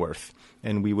Kenworth?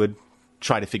 And we would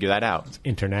try to figure that out. It's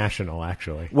international,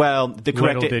 actually. Well, the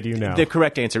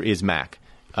correct answer is Mack.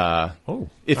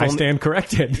 If I stand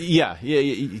corrected. Yeah,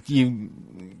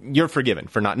 you're forgiven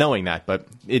for not knowing that, but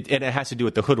it has to do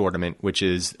with the hood ornament, which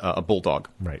is a bulldog.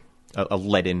 Right. A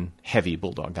leaden, heavy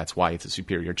bulldog. That's why it's a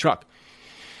superior truck.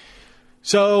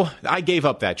 So I gave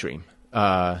up that dream,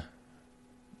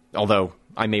 although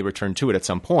I may return to it at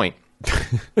some point.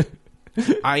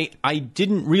 I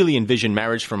didn't really envision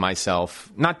marriage for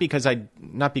myself, not because I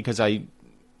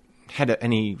had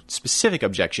any specific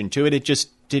objection to it. It just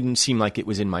didn't seem like it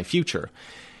was in my future.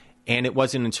 And it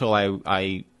wasn't until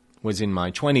I was in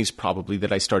my 20s probably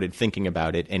that I started thinking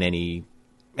about it in any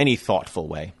thoughtful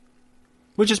way,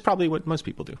 which is probably what most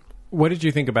people do. What did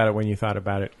you think about it when you thought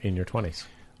about it in your 20s?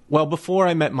 Well, before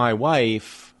I met my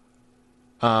wife,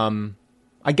 I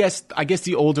guess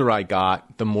the older I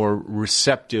got, the more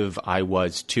receptive I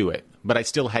was to it. But I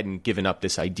still hadn't given up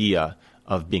this idea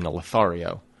of being a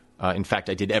Lothario. In fact,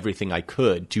 I did everything I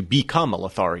could to become a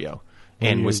Lothario,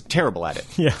 and was terrible at it.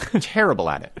 Yeah, terrible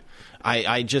at it.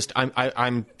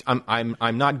 I'm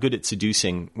not good at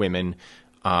seducing women.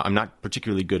 I'm not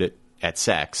particularly good at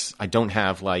sex. I don't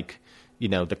have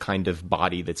the kind of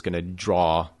body that's going to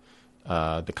draw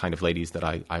the kind of ladies that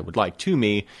I would like to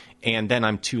me. And then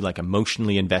I'm too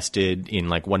emotionally invested in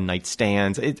one night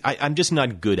stands. I'm just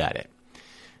not good at it.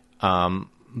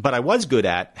 But I was good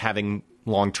at having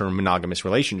long-term monogamous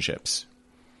relationships.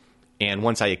 And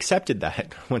once I accepted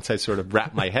that, once I sort of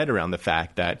wrapped my head around the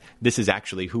fact that this is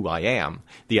actually who I am,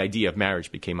 the idea of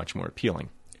marriage became much more appealing.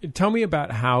 Tell me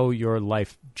about how your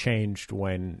life changed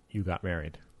when you got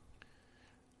married.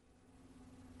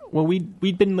 Well,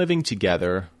 we'd been living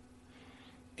together,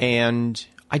 and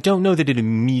I don't know that it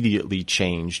immediately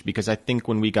changed, because I think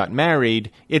when we got married,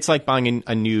 it's like buying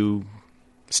a new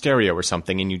stereo or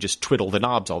something, and you just twiddle the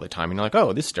knobs all the time, and you're like,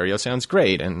 oh, this stereo sounds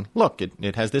great, and look,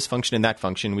 it has this function and that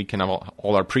function, we can have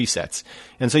all our presets.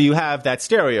 And so you have that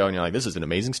stereo, and you're like, this is an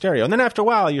amazing stereo. And then after a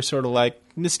while, you're sort of like,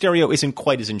 this stereo isn't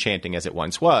quite as enchanting as it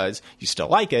once was. You still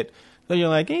like it, but you're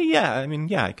like, hey,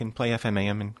 I can play FM,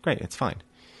 AM, and great, it's fine.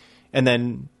 And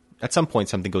then at some point,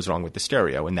 something goes wrong with the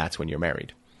stereo, and that's when you're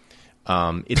married.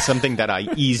 It's something that I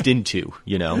eased into,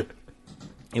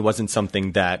 It wasn't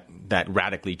something that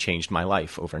radically changed my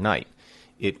life overnight.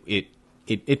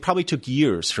 It probably took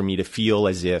years for me to feel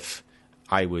as if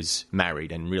I was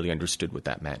married and really understood what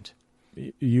that meant.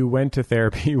 You went to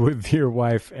therapy with your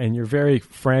wife, and you're very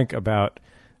frank about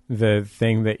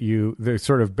the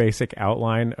sort of basic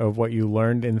outline of what you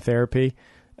learned in therapy,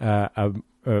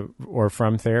 or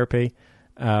from therapy,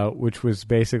 which was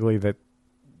basically that,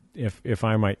 if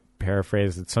I might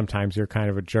paraphrase it, sometimes you're kind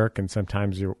of a jerk and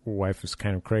sometimes your wife is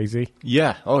kind of crazy.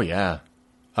 Yeah. Oh, yeah.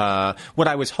 What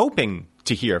I was hoping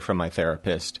to hear from my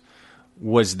therapist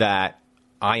was that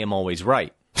I am always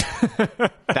right.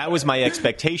 That was my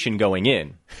expectation going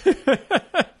in.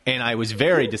 And I was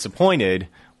very disappointed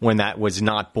when that was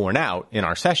not borne out in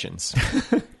our sessions.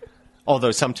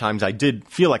 Although sometimes I did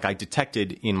feel like I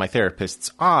detected in my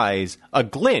therapist's eyes a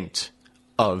glint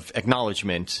of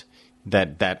acknowledgement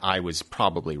that I was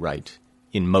probably right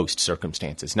in most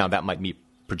circumstances. Now, that might be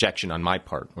projection on my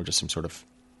part or just some sort of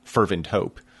fervent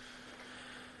hope.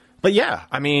 But yeah,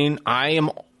 I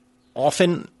am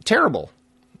often terrible.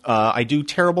 I do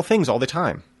terrible things all the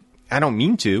time. I don't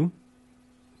mean to.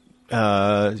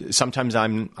 Sometimes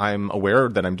I'm aware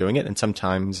that I'm doing it, and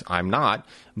sometimes I'm not.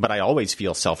 But I always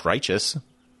feel self-righteous.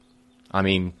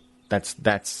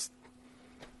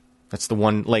 That's the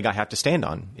one leg I have to stand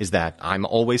on, is that I'm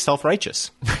always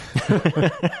self-righteous.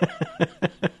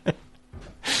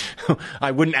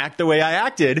 I wouldn't act the way I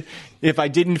acted if I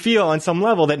didn't feel on some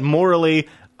level that morally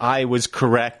I was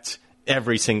correct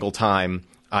every single time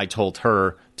I told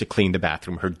her to clean the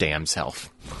bathroom her damn self.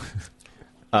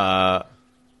 But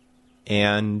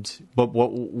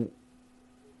what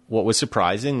was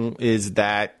surprising is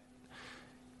that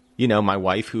my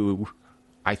wife, who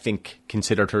I think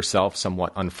considered herself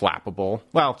somewhat unflappable.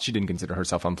 Well, she didn't consider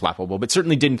herself unflappable, but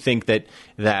certainly didn't think that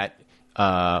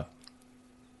the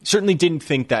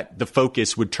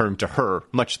focus would turn to her,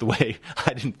 much the way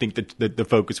I didn't think that the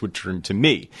focus would turn to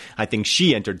me. I think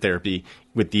she entered therapy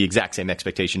with the exact same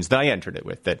expectations that I entered it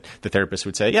with, that the therapist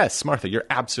would say, yes, Martha, you're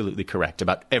absolutely correct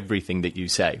about everything that you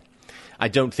say. I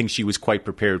don't think she was quite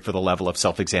prepared for the level of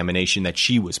self-examination that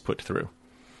she was put through,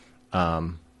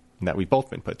 that we've both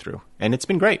been put through. And it's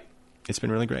been great. It's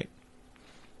been really great.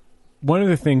 One of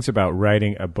the things about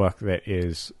writing a book that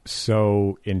is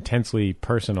so intensely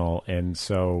personal and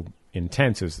so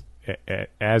intense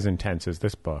as intense as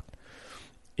this book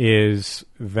is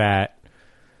that,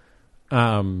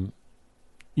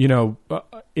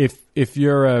 if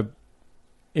you're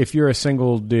a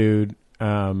single dude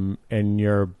and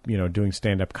you're doing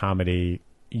stand-up comedy,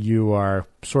 you are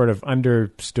sort of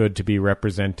understood to be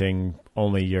representing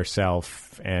only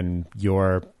yourself and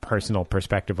your personal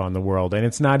perspective on the world. And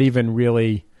it's not even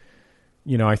really,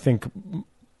 I think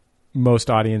most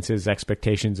audiences'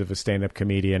 expectations of a stand-up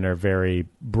comedian are very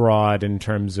broad in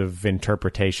terms of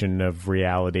interpretation of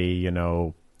reality.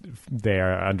 They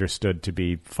are understood to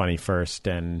be funny first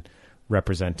and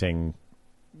representing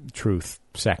truth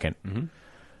second.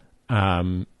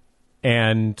 Mm-hmm.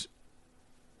 And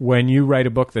when you write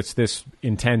a book that's this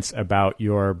intense about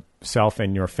yourself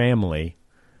and your family,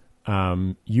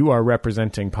 you are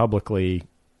representing publicly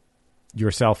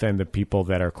yourself and the people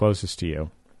that are closest to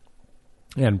you.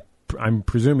 And I'm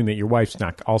presuming that your wife's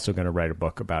not also going to write a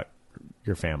book about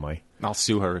your family. I'll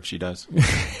sue her if she does.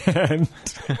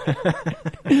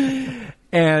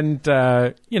 and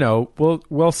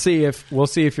we'll see if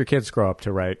your kids grow up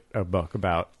to write a book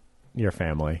about your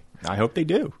family. I hope they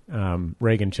do.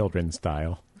 Reagan Children's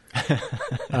style.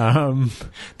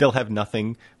 They'll have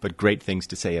nothing but great things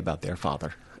to say about their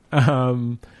father.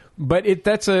 But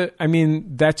that's a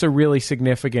really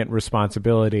significant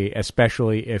responsibility,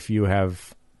 especially if you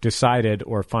have decided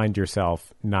or find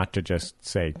yourself not to just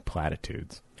say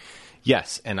platitudes.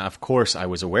 Yes, and of course I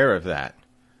was aware of that.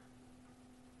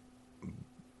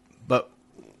 But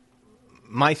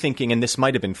my thinking, and this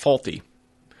might have been faulty,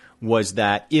 was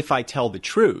that if I tell the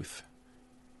truth,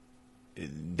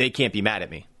 they can't be mad at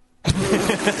me.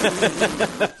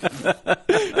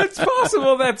 It's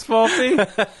possible that's faulty.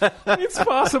 It's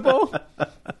possible.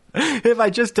 If I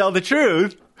just tell the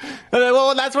truth,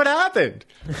 well, that's what happened.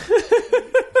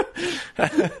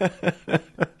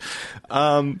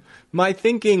 My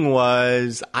thinking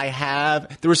was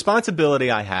the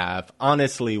responsibility I have,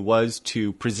 honestly, was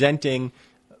to presenting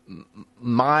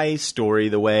my story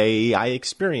the way I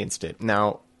experienced it.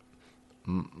 Now,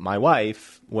 my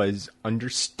wife was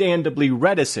understandably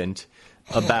reticent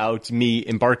about me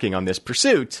embarking on this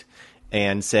pursuit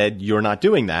and said, you're not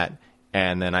doing that.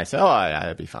 And then I said,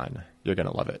 I'll be fine. You're going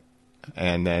to love it.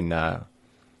 And then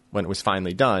when it was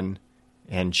finally done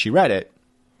and she read it,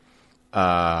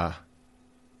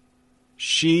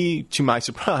 she, to my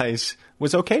surprise,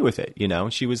 was okay with it.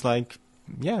 She was like,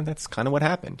 yeah, that's kind of what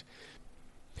happened.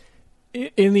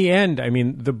 In the end,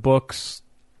 the book's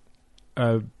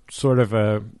sort of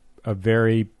a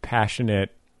very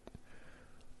passionate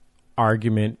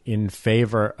argument in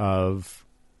favor of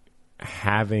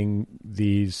having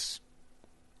these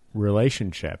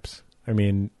relationships.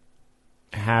 Having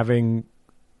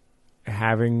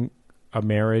a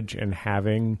marriage and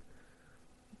having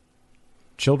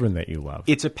children that you love.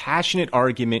 It's a passionate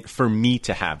argument for me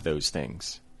to have those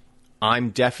things. I'm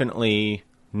definitely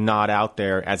not out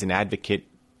there as an advocate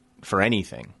for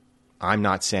anything. I'm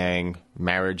not saying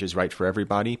marriage is right for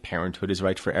everybody, parenthood is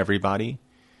right for everybody.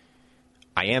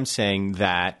 I am saying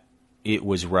that it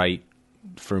was right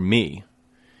for me.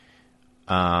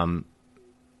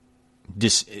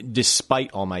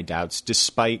 Despite all my doubts,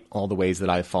 despite all the ways that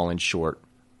I've fallen short,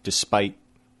 despite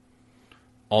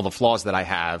all the flaws that I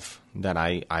have, that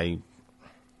I've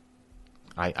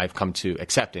come to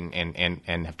accept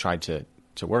and have tried to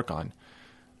work on.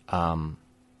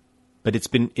 But it's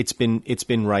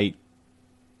been right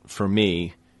for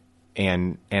me,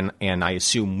 and I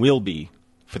assume will be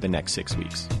for the next 6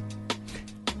 weeks.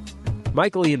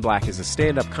 Michael Ian Black is a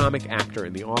stand-up comic, actor,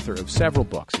 and the author of several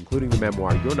books, including the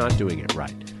memoir You're Not Doing It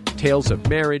Right, Tales of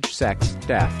Marriage, Sex,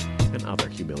 Death, and Other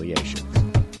Humiliations.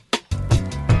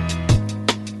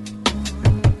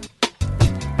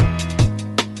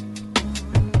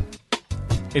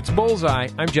 It's Bullseye.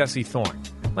 I'm Jesse Thorne.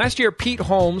 Last year, Pete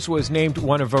Holmes was named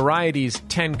one of Variety's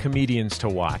 10 comedians to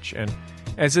watch, and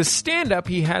as a stand-up,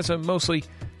 he has a mostly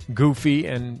goofy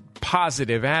and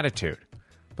positive attitude.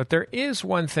 But there is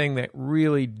one thing that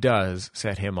really does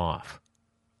set him off.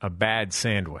 a bad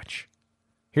sandwich.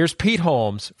 Here's Pete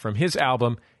Holmes from his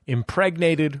album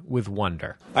Impregnated with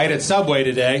Wonder. I ate at Subway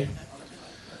today.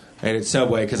 I ate at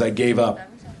Subway because I gave up.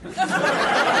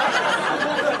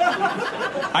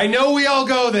 I know we all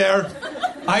go there.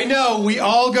 I know we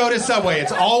all go to Subway.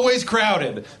 It's always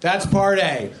crowded. That's part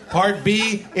A. Part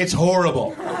B, it's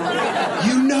horrible.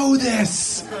 You know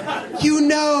this. You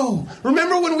know.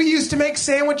 Remember when we used to make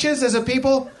sandwiches as a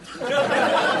people?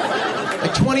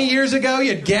 Like 20 years ago,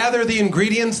 you'd gather the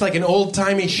ingredients like an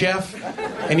old-timey chef,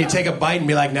 and you'd take a bite and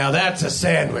be like, now that's a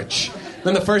sandwich.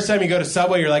 Then the first time you go to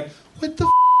Subway, you're like, what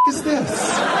the is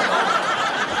this?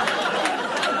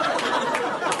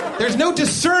 There's no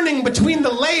discerning between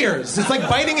the layers. It's like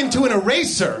biting into an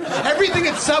eraser. Everything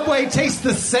at Subway tastes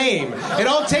the same. It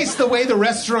all tastes the way the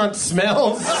restaurant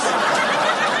smells. You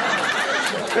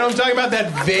know what I'm talking about?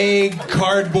 That vague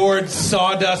cardboard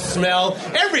sawdust smell.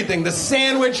 Everything. The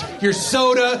sandwich, your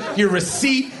soda, your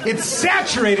receipt. It's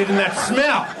saturated in that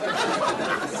smell.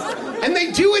 And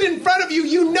they do it in front of you,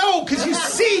 you know, because you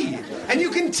see. And you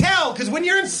can tell, because when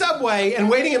you're in Subway and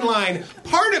waiting in line,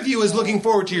 part of you is looking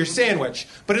forward to your sandwich.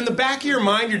 But in the back of your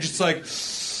mind, you're just like,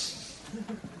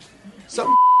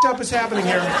 something up is happening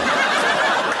here.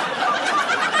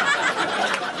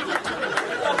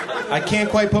 I can't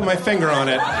quite put my finger on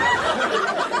it,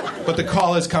 but the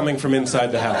call is coming from inside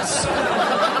the house.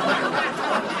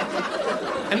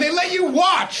 And they let you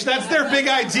watch. That's their big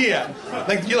idea.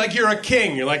 Like you're a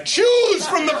king. You're like, choose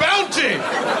from the bounty.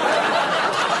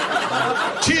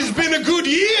 'Tis been a good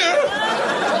year.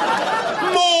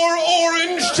 More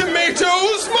orange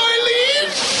tomatoes, my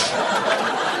liege.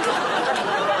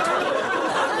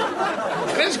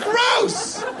 And it's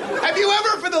gross. Have you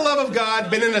ever, for the love of God,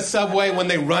 been in a Subway when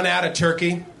they run out of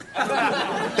turkey?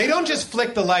 They don't just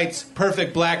flick the lights,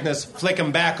 perfect blackness, flick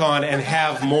them back on, and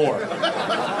have more.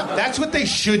 That's what they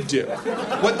should do.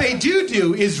 What they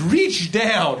do is reach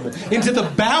down into the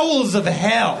bowels of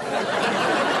hell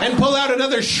and pull out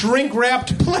another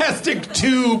shrink-wrapped plastic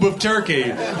tube of turkey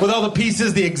with all the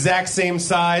pieces the exact same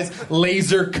size,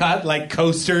 laser cut like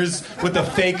coasters with the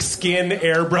fake skin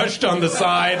airbrushed on the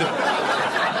side.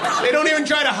 They don't even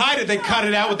try to hide it. They cut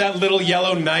it out with that little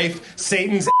yellow knife.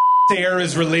 Satan's air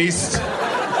is released.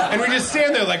 And we just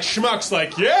stand there like schmucks,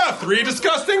 like, yeah, 3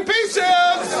 disgusting pieces.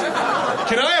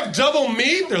 Can I have double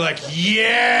meat? They're like,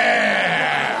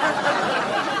 yeah.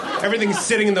 Everything's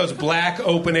sitting in those black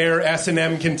open-air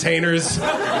S&M containers.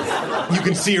 You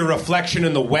can see your reflection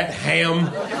in the wet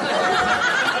ham.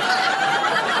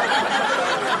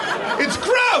 It's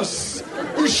gross.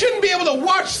 You shouldn't be able to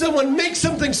watch someone make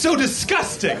something so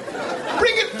disgusting.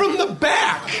 Bring it from the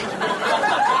back.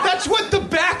 That's what the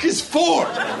back is for.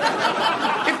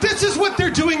 If this is what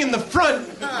they're doing in the front,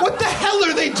 what the hell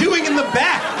are they doing in the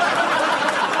back?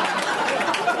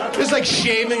 It's like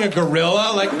shaving a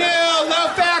gorilla. Like, no,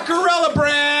 low-fat gorilla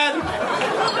bread.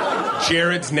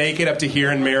 Jared's naked up to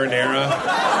here in marinara.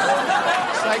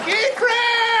 It's like, eat fresh!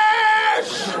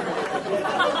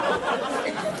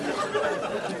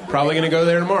 Probably going to go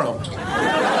there tomorrow.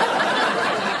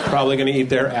 Probably going to eat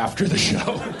there after the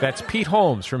show. That's Pete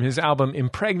Holmes from his album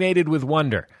Impregnated with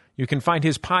Wonder. You can find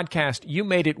his podcast, You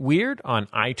Made It Weird, on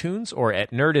iTunes or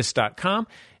at Nerdist.com,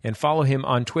 and follow him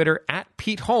on Twitter at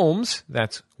Pete Holmes.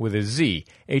 That's with a Z,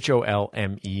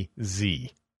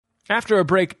 Holmez. After a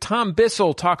break, Tom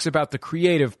Bissell talks about the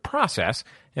creative process,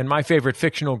 and my favorite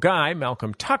fictional guy,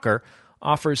 Malcolm Tucker,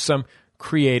 offers some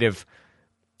creative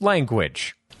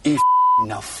language.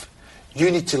 Enough.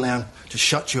 You need to learn to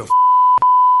shut your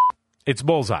It's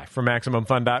Bullseye from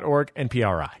MaximumFun.org and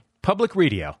PRI, Public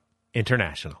Radio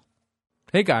International.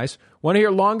 Hey guys, want to hear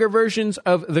longer versions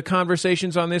of the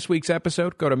conversations on this week's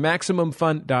episode? Go to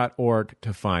MaximumFun.org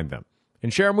to find them.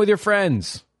 And share them with your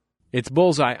friends. It's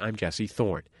Bullseye. I'm Jesse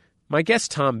Thorne. My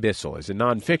guest Tom Bissell is a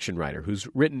nonfiction writer who's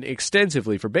written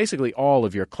extensively for basically all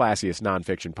of your classiest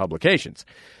nonfiction publications,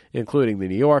 including The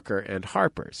New Yorker and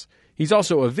Harper's. He's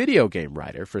also a video game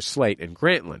writer for Slate and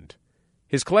Grantland.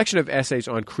 His collection of essays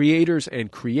on creators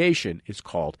and creation is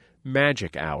called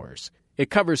Magic Hours. It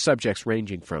covers subjects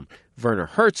ranging from Werner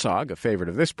Herzog, a favorite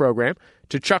of this program,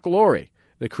 to Chuck Lorre,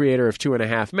 the creator of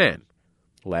 2.5 Men,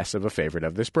 less of a favorite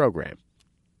of this program.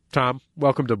 Tom,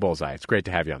 welcome to Bullseye. It's great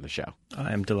to have you on the show.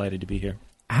 I'm delighted to be here.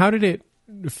 How did it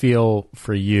feel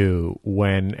for you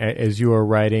when, as you were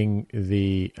writing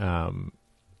the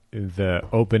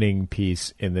opening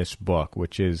piece in this book,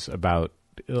 which is about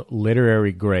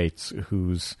literary greats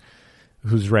whose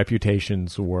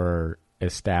reputations were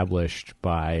established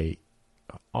by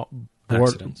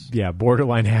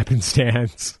borderline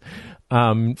happenstance.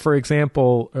 For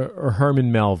example,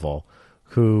 Herman Melville,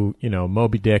 who,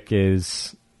 Moby Dick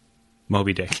is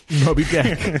Moby Dick. Moby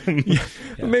Dick. Yeah.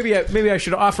 Maybe I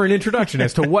should offer an introduction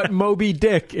as to what Moby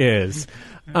Dick is.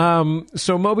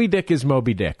 So Moby Dick is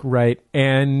Moby Dick, right?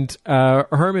 And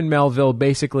Herman Melville,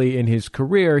 basically in his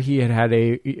career,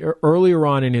 earlier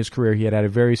on in his career, he had a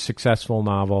very successful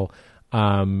novel.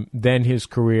 Then his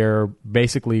career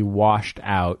basically washed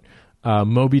out.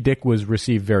 Moby Dick was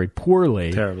received very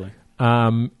poorly. Terribly.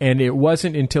 And it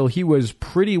wasn't until he was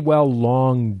pretty well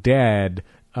long dead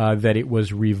that it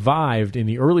was revived in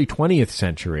the early 20th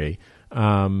century,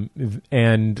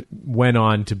 and went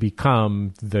on to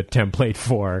become the template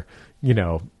for,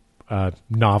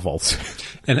 novels.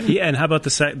 And how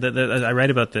about I read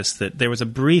about this, that there was a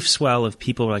brief swell of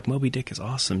people who were like, Moby Dick is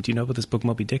awesome. Do you know about this book,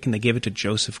 Moby Dick? And they gave it to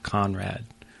Joseph Conrad,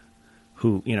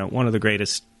 who, one of the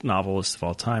greatest novelists of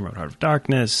all time, wrote Heart of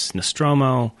Darkness,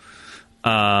 Nostromo,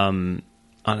 Under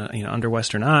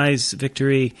Western Eyes,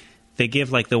 Victory. They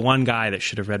give like the one guy that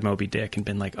should have read Moby Dick and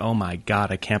been like, oh my God,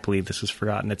 I can't believe this was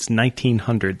forgotten. It's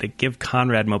 1900. They give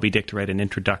Conrad Moby Dick to write an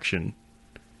introduction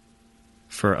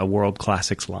for a World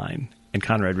Classics line. And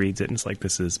Conrad reads it and it's like,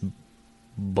 this is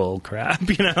bull crap.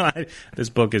 This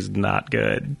book is not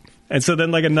good. And so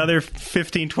then like another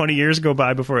 15, 20 years go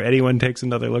by before anyone takes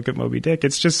another look at Moby Dick.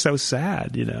 It's just so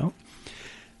sad,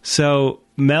 So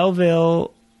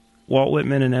Melville, Walt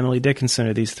Whitman, and Emily Dickinson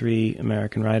are these three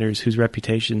American writers whose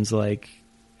reputations, like,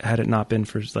 had it not been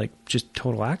for like just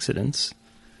total accidents,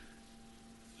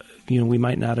 we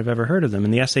might not have ever heard of them.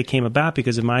 And the essay came about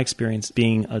because of my experience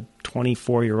being a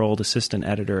 24-year-old assistant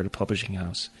editor at a publishing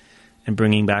house and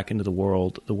bringing back into the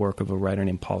world the work of a writer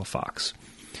named Paula Fox,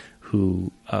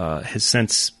 who has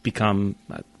since become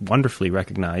wonderfully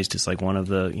recognized as like one of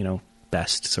the,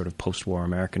 best sort of post-war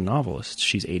American novelists.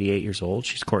 She's 88 years old.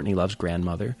 She's Courtney Love's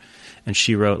grandmother. And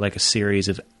she wrote like a series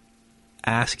of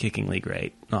ass-kickingly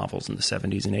great novels in the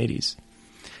 70s and 80s.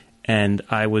 And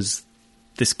I was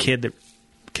this kid that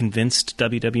convinced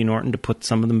W.W. Norton to put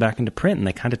some of them back into print, and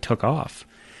they kind of took off.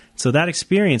 So that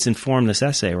experience informed this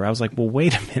essay where I was like, well,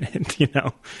 wait a minute,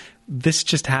 this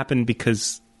just happened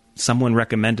because someone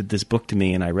recommended this book to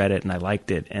me and I read it and I liked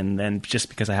it. And then just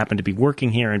because I happened to be working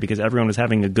here and because everyone was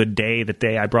having a good day the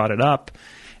day I brought it up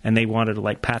and they wanted to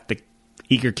like pat the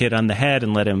eager kid on the head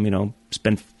and let him,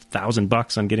 spend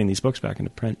 $1,000 on getting these books back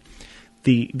into print.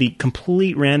 The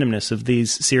complete randomness of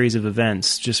these series of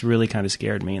events just really kind of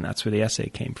scared me, and that's where the essay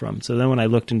came from. So then when I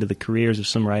looked into the careers of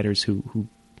some writers who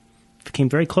came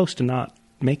very close to not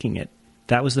making it,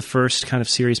 that was the first kind of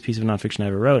serious piece of nonfiction I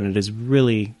ever wrote, and it has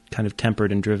really kind of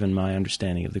tempered and driven my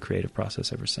understanding of the creative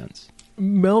process ever since.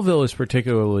 Melville is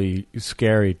particularly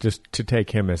scary, just to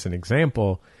take him as an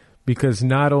example, because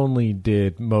not only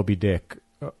did Moby Dick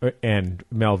and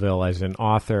Melville as an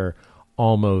author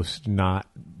almost not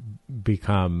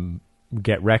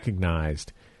get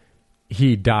recognized,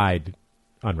 he died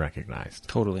unrecognized.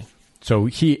 Totally. So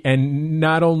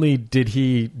not only did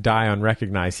he die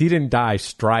unrecognized, he didn't die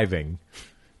striving.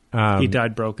 He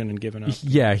died broken and given up.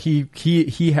 Yeah, he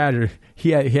had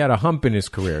a hump in his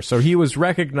career. So he was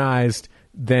recognized,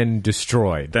 then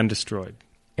destroyed.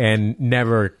 And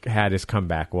never had his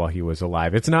comeback while he was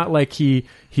alive. It's not like he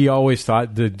always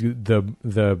thought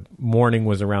the morning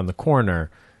was around the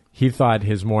corner. He thought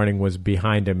his morning was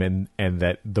behind him and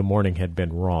that the morning had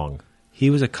been wrong. He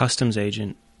was a customs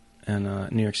agent in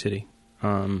New York City.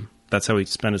 That's how he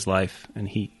spent his life. And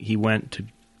he went to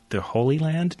the Holy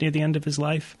Land near the end of his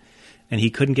life, and he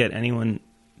couldn't get anyone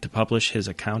to publish his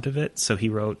account of it. So he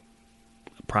wrote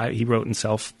and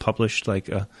self-published like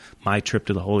my trip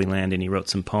to the Holy Land, and he wrote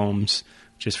some poems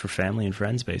just for family and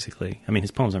friends, basically. I mean,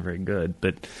 his poems aren't very good,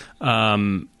 but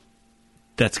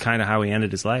that's kind of how he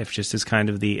ended his life, just as kind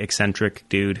of the eccentric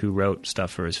dude who wrote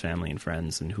stuff for his family and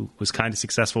friends and who was kind of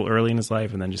successful early in his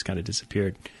life and then just kind of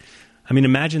disappeared. I mean,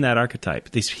 imagine that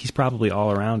archetype. He's probably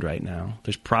all around right now.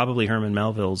 There's probably Herman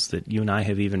Melvilles that you and I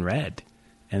have even read.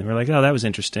 And we're like, oh, that was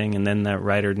interesting. And then that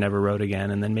writer never wrote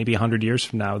again. And then maybe 100 years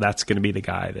from now, that's going to be the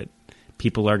guy that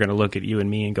people are going to look at you and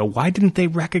me and go, why didn't they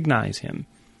recognize him?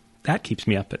 That keeps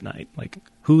me up at night. Like,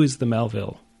 who is the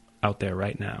Melville out there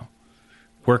right now?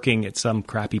 Working at some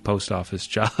crappy post office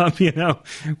job,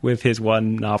 with his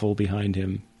one novel behind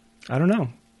him. I don't know.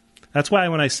 That's why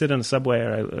when I sit on a subway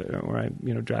or I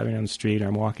driving down the street or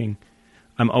I'm walking,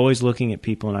 I'm always looking at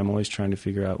people and I'm always trying to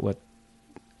figure out what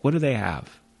do they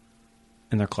have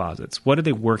in their closets? What are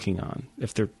they working on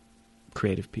if they're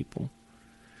creative people?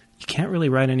 You can't really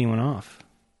write anyone off.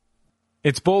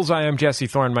 It's Bullseye. I'm Jesse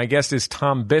Thorne. My guest is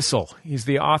Tom Bissell. He's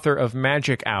the author of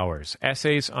Magic Hours,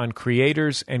 Essays on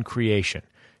Creators and Creation.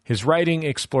 His writing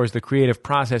explores the creative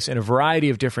process in a variety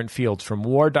of different fields, from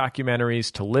war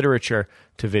documentaries to literature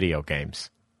to video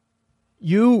games.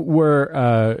 You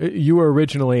were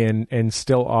originally and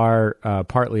still are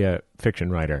partly a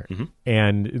fiction writer,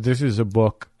 and this is a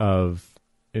book of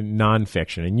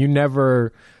nonfiction. And you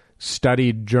never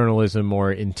studied journalism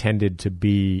or intended to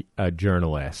be a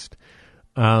journalist.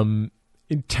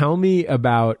 Tell me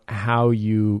about how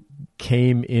you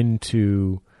came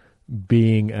into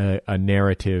being a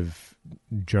narrative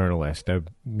journalist, a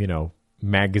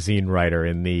magazine writer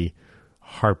in the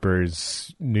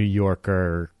Harper's, New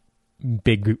Yorker,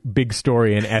 big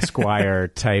story and Esquire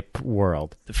type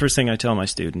world. The first thing I tell my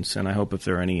students, and I hope if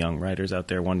there are any young writers out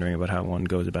there wondering about how one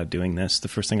goes about doing this, the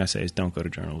first thing I say is don't go to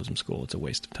journalism school. It's a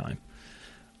waste of time.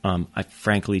 I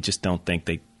frankly just don't think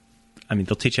they'll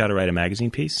teach you how to write a magazine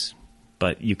piece,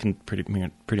 but you can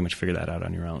pretty much figure that out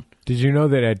on your own. Did you know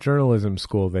that at journalism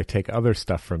school they take other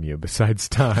stuff from you besides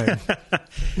time?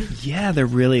 Yeah, they're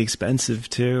really expensive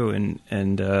too,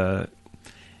 and I'm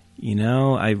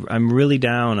really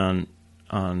down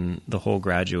on the whole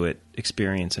graduate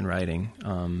experience in writing.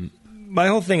 My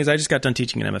whole thing is I just got done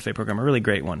teaching an MFA program, a really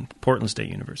great one, Portland State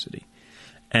University.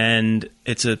 And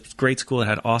it's a great school. It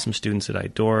had awesome students that I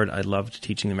adored. I loved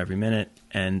teaching them every minute,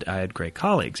 and I had great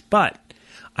colleagues. But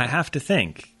I have to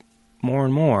think more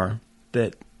and more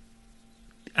that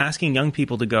asking young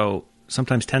people to go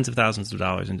sometimes tens of thousands of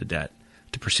dollars into debt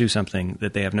to pursue something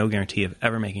that they have no guarantee of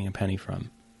ever making a penny from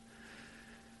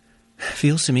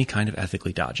feels to me kind of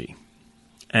ethically dodgy.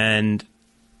 And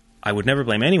I would never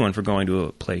blame anyone for going to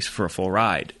a place for a full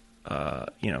ride,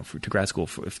 to grad school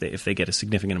if they get a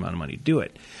significant amount of money to do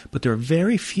it. But there are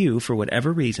very few, for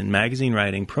whatever reason, magazine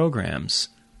writing programs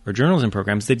or journalism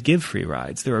programs that give free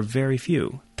rides. There are very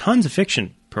few. Tons of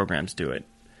fiction programs do it,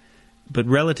 but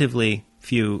relatively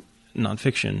few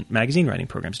nonfiction magazine writing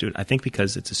programs do it. I think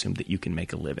because it's assumed that you can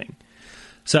make a living.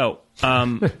 So,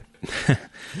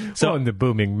 in the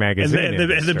booming magazine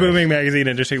industry. The booming magazine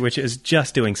industry, which is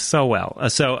just doing so well.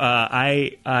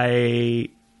 I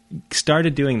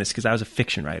started doing this because I was a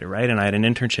fiction writer, right? And I had an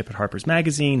internship at Harper's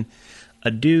Magazine.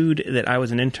 A dude that I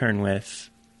was an intern with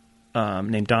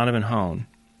named Donovan Hone,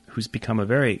 who's become a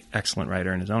very excellent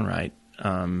writer in his own right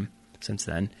since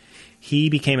then. He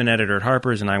became an editor at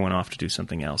Harper's, and I went off to do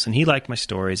something else. And he liked my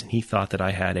stories, and he thought that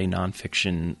I had a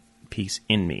nonfiction piece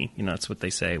in me. That's what they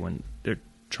say when they're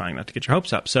trying not to get your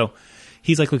hopes up. So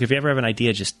he's like, look, if you ever have an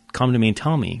idea, just come to me and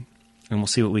tell me, and we'll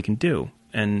see what we can do.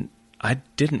 And I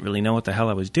didn't really know what the hell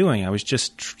I was doing. I was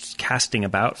just casting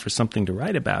about for something to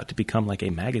write about, to become like a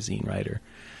magazine writer.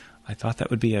 I thought that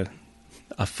would be a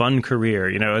fun career.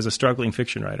 As a struggling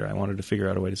fiction writer, I wanted to figure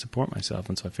out a way to support myself,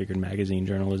 and so I figured magazine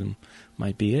journalism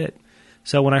might be it.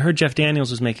 So when I heard Jeff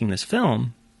Daniels was making this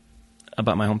film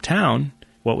about my hometown,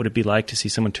 what would it be like to see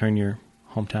someone turn your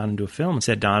hometown into a film? And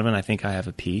said, Donovan, I think I have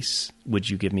a piece.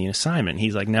 Would you give me an assignment?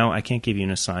 He's like, no, I can't give you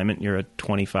an assignment. You're a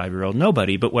 25-year-old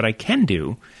nobody. But what I can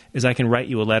do is I can write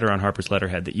you a letter on Harper's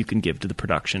Letterhead that you can give to the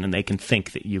production, and they can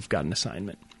think that you've got an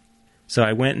assignment. So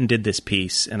I went and did this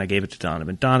piece, and I gave it to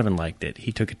Donovan. Donovan liked it.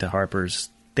 He took it to Harper's.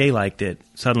 They liked it.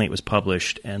 Suddenly it was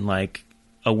published, and like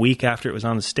a week after it was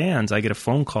on the stands, I get a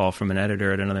phone call from an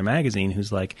editor at another magazine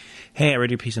who's like, hey, I read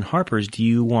your piece in Harper's. Do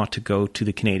you want to go to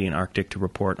the Canadian Arctic to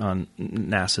report on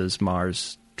NASA's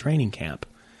Mars training camp?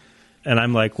 And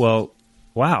I'm like, well,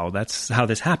 wow, that's how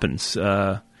this happens.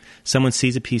 Someone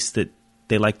sees a piece that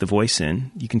they like the voice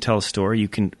in. You can tell a story. You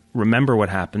can remember what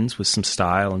happens with some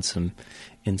style and some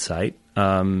insight.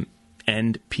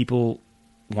 And people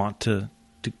want to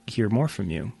hear more from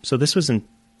you. So this was in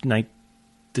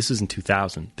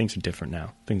 2000. Things are different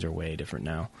now. Things are way different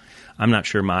now. I'm not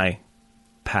sure my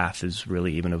path is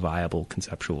really even a viable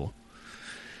conceptual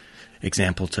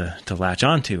example to latch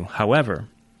onto. However,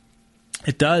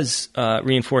 it does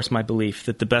reinforce my belief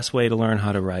that the best way to learn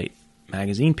how to write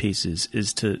magazine pieces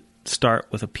is to start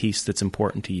with a piece that's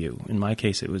important to you. In my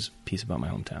case, it was a piece about my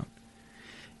hometown.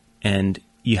 And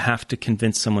you have to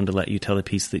convince someone to let you tell the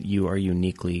piece that you are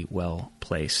uniquely well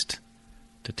placed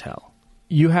to tell.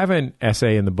 You have an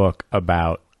essay in the book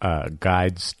about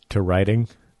guides to writing,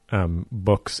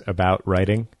 books about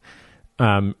writing,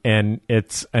 and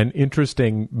it's an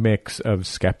interesting mix of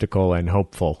skeptical and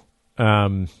hopeful.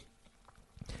 I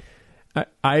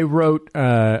wrote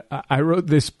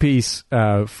this piece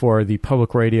for the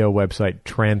public radio website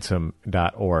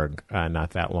transom.org not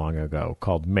that long ago,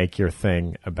 called "Make Your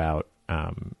Thing," about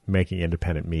making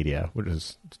independent media, which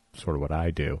is sort of what I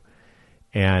do,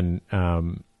 and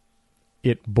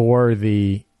it bore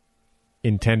the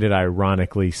intended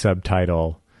ironically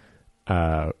subtitle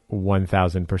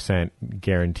 1000%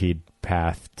 guaranteed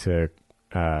path to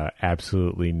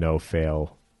absolutely no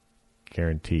fail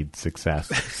guaranteed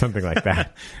success, something like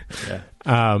that. Yeah.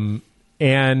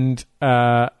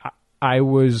 I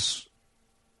was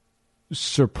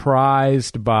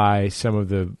surprised by some of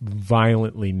the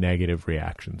violently negative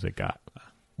reactions it got,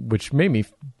 which made me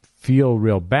feel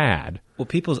real bad. Well,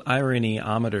 people's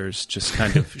irony-ometers just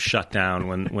kind of shut down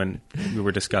when we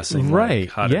were discussing, right?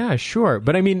 Like, how to... Yeah, sure.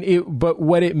 But I mean, but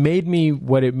what it made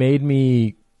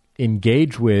me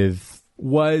engage with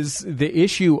was the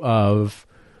issue of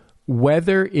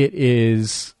whether it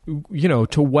is,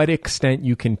 to what extent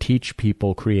you can teach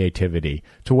people creativity,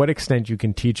 to what extent you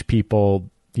can teach people,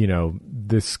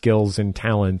 the skills and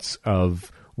talents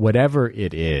of whatever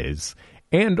it is,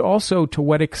 and also to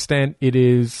what extent it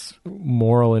is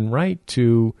moral and right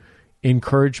to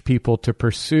encourage people to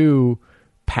pursue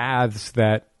paths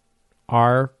that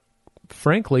are,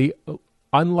 frankly,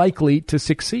 unlikely to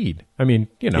succeed. I mean,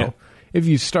 if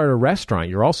you start a restaurant,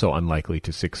 you're also unlikely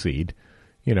to succeed.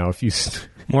 If you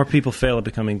more people fail at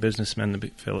becoming businessmen than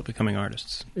fail at becoming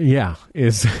artists. Yeah,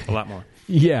 is a lot more.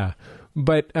 Yeah,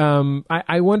 but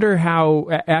I wonder how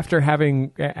after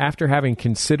having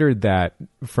considered that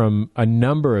from a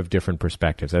number of different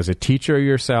perspectives, as a teacher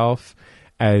yourself,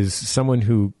 as someone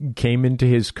who came into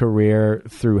his career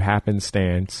through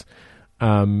happenstance,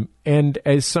 and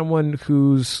as someone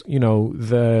who's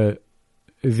the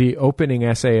opening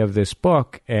essay of this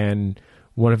book and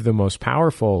one of the most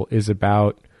powerful is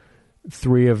about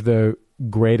three of the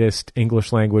greatest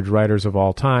English language writers of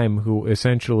all time who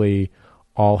essentially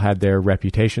all had their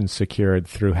reputations secured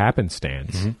through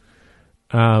happenstance.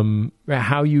 Mm-hmm.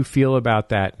 How you feel about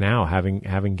that now,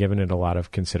 having given it a lot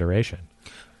of consideration?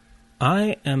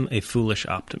 I am a foolish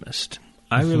optimist.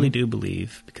 I really do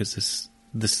believe, because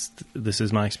this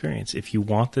is my experience. If you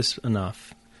want this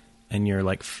enough and you're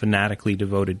like fanatically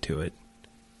devoted to it,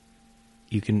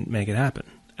 you can make it happen.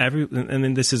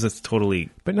 This is a totally...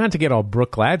 But not to get all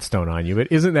Brooke Gladstone on you, but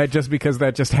isn't that just because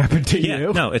that just happened to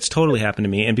you? No, it's totally happened to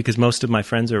me. And because most of my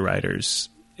friends are writers,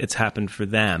 it's happened for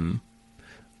them.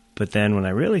 But then when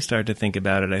I really start to think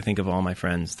about it, I think of all my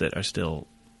friends that are still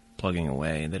plugging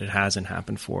away, that it hasn't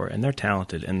happened for. And they're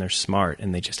talented and they're smart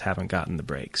and they just haven't gotten the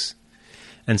breaks.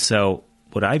 And so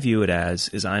what I view it as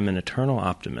is I'm an eternal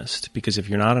optimist, because if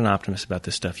you're not an optimist about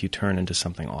this stuff, you turn into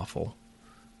something awful.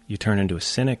 You turn into a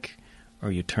cynic,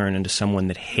 or you turn into someone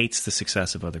that hates the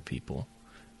success of other people.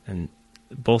 And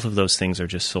both of those things are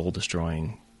just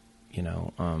soul-destroying,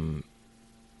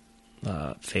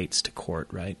 fates to court,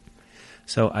 right?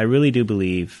 So I really do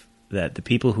believe that the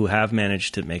people who have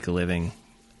managed to make a living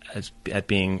at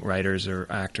being writers or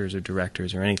actors or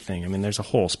directors or anything, I mean, there's a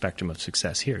whole spectrum of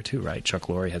success here too, right? Chuck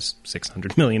Lorre has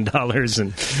 $600 million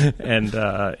and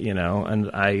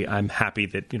I'm happy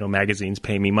that, magazines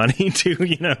pay me money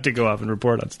to go off and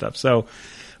report on stuff. So,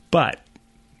 but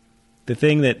the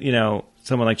thing that,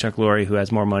 someone like Chuck Lorre, who has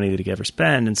more money than he could ever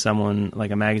spend, and someone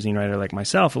like a magazine writer like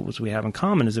myself, what we have in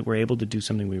common is that we're able to do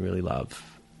something we really love.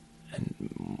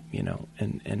 And,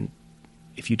 and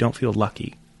if you don't feel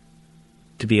lucky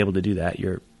to be able to do that,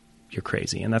 you're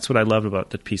crazy. And that's what I loved about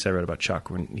the piece I wrote about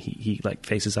Chuck, when he like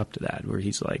faces up to that, where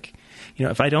he's like,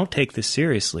 if I don't take this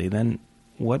seriously, then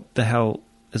what the hell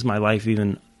is my life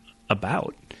even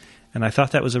about? And I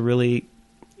thought that was a really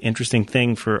interesting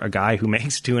thing for a guy who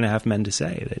makes 2.5 Men to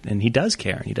say that, and he does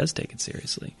care and he does take it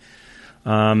seriously.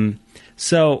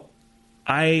 So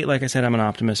like I said, I'm an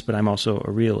optimist, but I'm also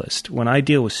a realist. When I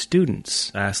deal with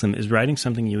students, I ask them, is writing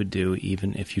something you would do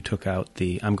even if you took out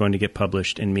the I'm going to get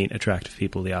published and meet attractive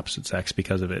people of the opposite sex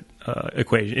because of it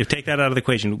equation? If take that out of the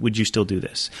equation, would you still do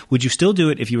this? Would you still do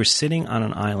it if you were sitting on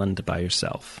an island by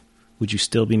yourself? Would you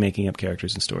still be making up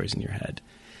characters and stories in your head?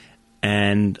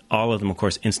 And all of them, of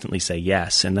course, instantly say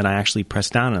yes. And then I actually press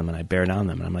down on them and I bear down on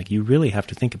them. And I'm like, you really have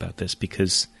to think about this,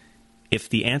 because if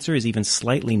the answer is even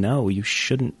slightly no, you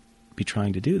shouldn't be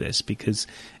trying to do this, because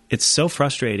it's so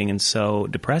frustrating and so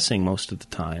depressing most of the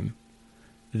time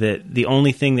that the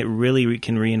only thing that really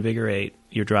can reinvigorate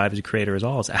your drive as a creator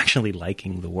is actually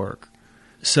liking the work.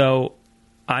 So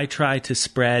I try to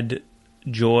spread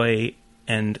joy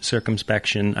and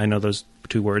circumspection. I know those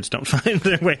two words don't find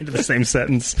their way into the same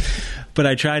sentence, but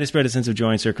I try to spread a sense of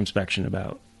joy and circumspection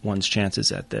about one's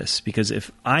chances at this, because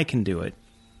if I can do it,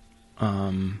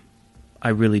 I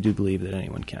really do believe that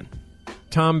anyone can.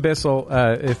 Tom Bissell,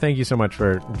 thank you so much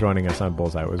for joining us on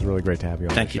Bullseye. It was really great to have you on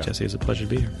the show. Thank you, Jesse. It was a pleasure to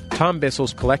be here. Tom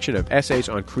Bissell's collection of essays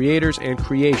on creators and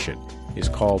creation is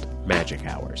called Magic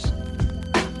Hours.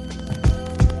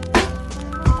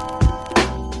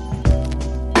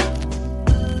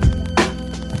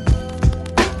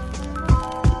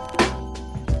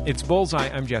 It's Bullseye.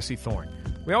 I'm Jesse Thorne.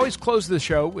 We always close the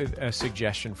show with a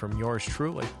suggestion from yours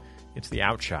truly. It's the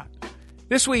Outshot.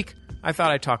 This week, I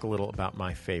thought I'd talk a little about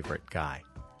my favorite guy.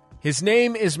 His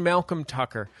name is Malcolm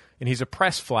Tucker, and he's a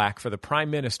press flack for the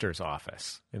Prime Minister's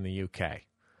office in the UK.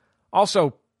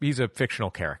 Also, he's a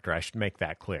fictional character. I should make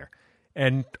that clear.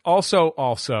 And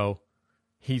also,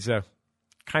 he's a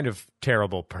kind of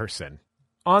terrible person.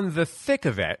 On the thick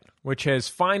of it, which has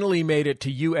finally made it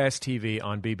to US TV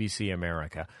on BBC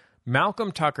America,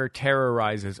 Malcolm Tucker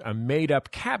terrorizes a made-up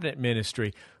cabinet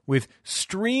ministry with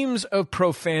streams of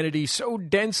profanity so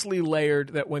densely layered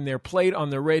that when they're played on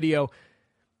the radio,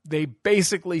 they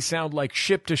basically sound like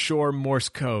ship-to-shore Morse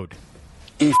code.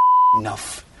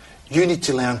 Enough. You need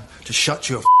to learn to shut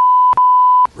your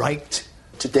right.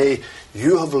 Today,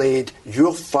 you have laid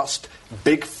your first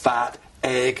big fat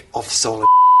egg of solid.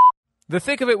 The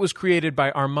Thick of It was created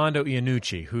by Armando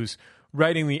Iannucci, who's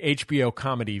writing the HBO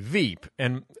comedy Veep.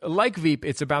 And like Veep,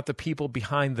 it's about the people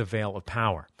behind the veil of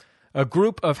power. A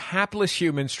group of hapless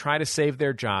humans try to save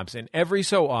their jobs, and every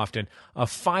so often, a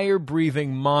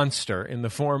fire-breathing monster in the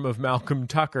form of Malcolm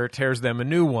Tucker tears them a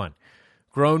new one.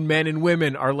 Grown men and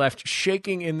women are left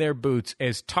shaking in their boots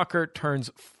as Tucker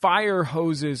turns fire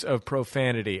hoses of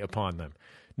profanity upon them.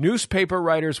 Newspaper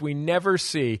writers we never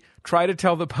see try to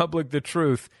tell the public the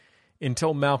truth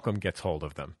until Malcolm gets hold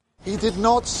of them. He did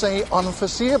not say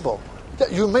unforeseeable.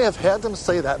 You may have heard him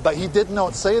say that, but he did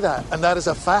not say that, and that is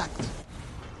a fact.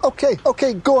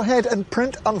 Okay, go ahead and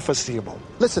print unforeseeable.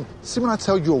 Listen, see when I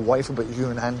tell your wife about you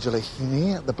and Angela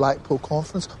Heaney at the Blackpool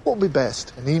conference, what would be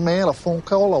best? An email, a phone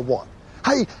call, or what?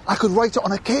 Hey, I could write it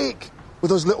on a cake with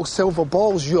those little silver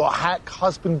balls. Your hack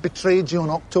husband betrayed you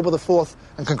on October the 4th,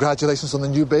 and congratulations on the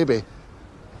new baby.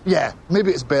 Yeah,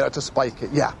 maybe it's better to spike it.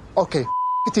 Yeah, okay,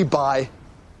 bye.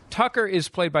 Tucker is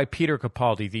played by Peter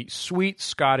Capaldi, the sweet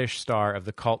Scottish star of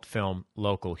the cult film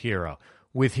Local Hero,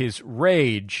 with his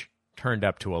rage turned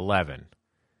up to 11.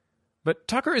 But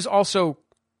Tucker is also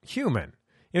human.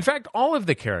 In fact, all of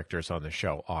the characters on the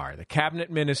show are. The cabinet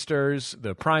ministers,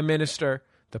 the prime minister,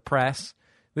 the press.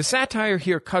 The satire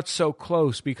here cuts so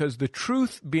close because the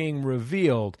truth being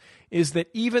revealed is that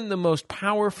even the most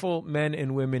powerful men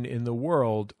and women in the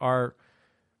world are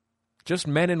just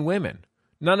men and women.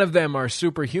 None of them are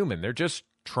superhuman. They're just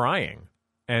trying,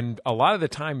 and a lot of the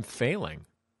time failing.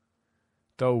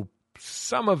 Though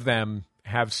some of them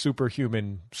have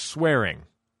superhuman swearing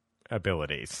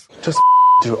abilities. Just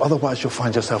do, otherwise you'll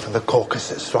find yourself in the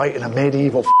Caucasus, right? In a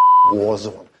medieval war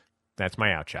zone. That's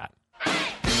my outshot.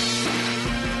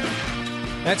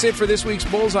 That's it for this week's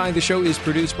Bullseye. The show is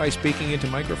produced by Speaking Into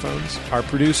Microphones. Our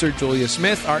producer, Julia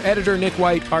Smith. Our editor, Nick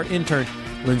White. Our intern,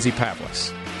 Lindsay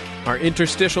Pavlis. Our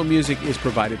interstitial music is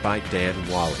provided by Dan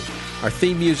Wally. Our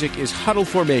theme music is Huddle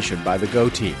Formation by the Go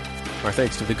Team. Our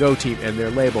thanks to the Go Team and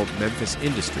their label, Memphis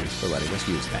Industries, for letting us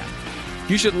use that.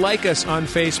 You should like us on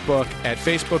Facebook at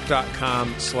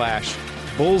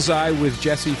facebook.com/Bullseye with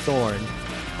Jesse Thorne.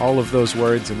 All of those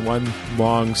words in one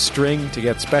long string to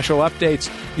get special updates.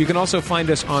 You can also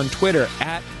find us on Twitter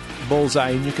at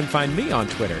Bullseye, and you can find me on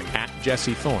Twitter at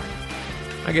Jesse Thorne.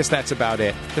 I guess that's about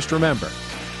it. Just remember,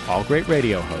 all great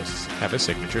radio hosts have a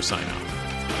signature sign-off.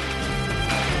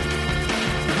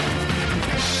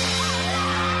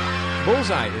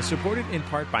 Bullseye is supported in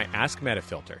part by Ask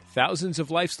Metafilter. Thousands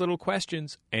of life's little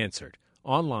questions answered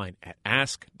online at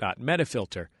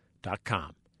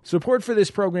ask.metafilter.com. Support for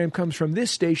this program comes from this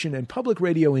station and Public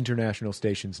Radio International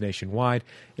stations nationwide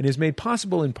and is made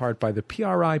possible in part by the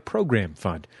PRI Program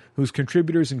Fund, whose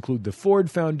contributors include the Ford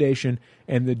Foundation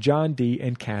and the John D.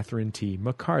 and Catherine T.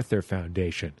 MacArthur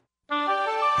Foundation. PRI,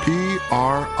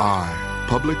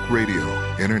 Public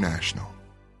Radio International.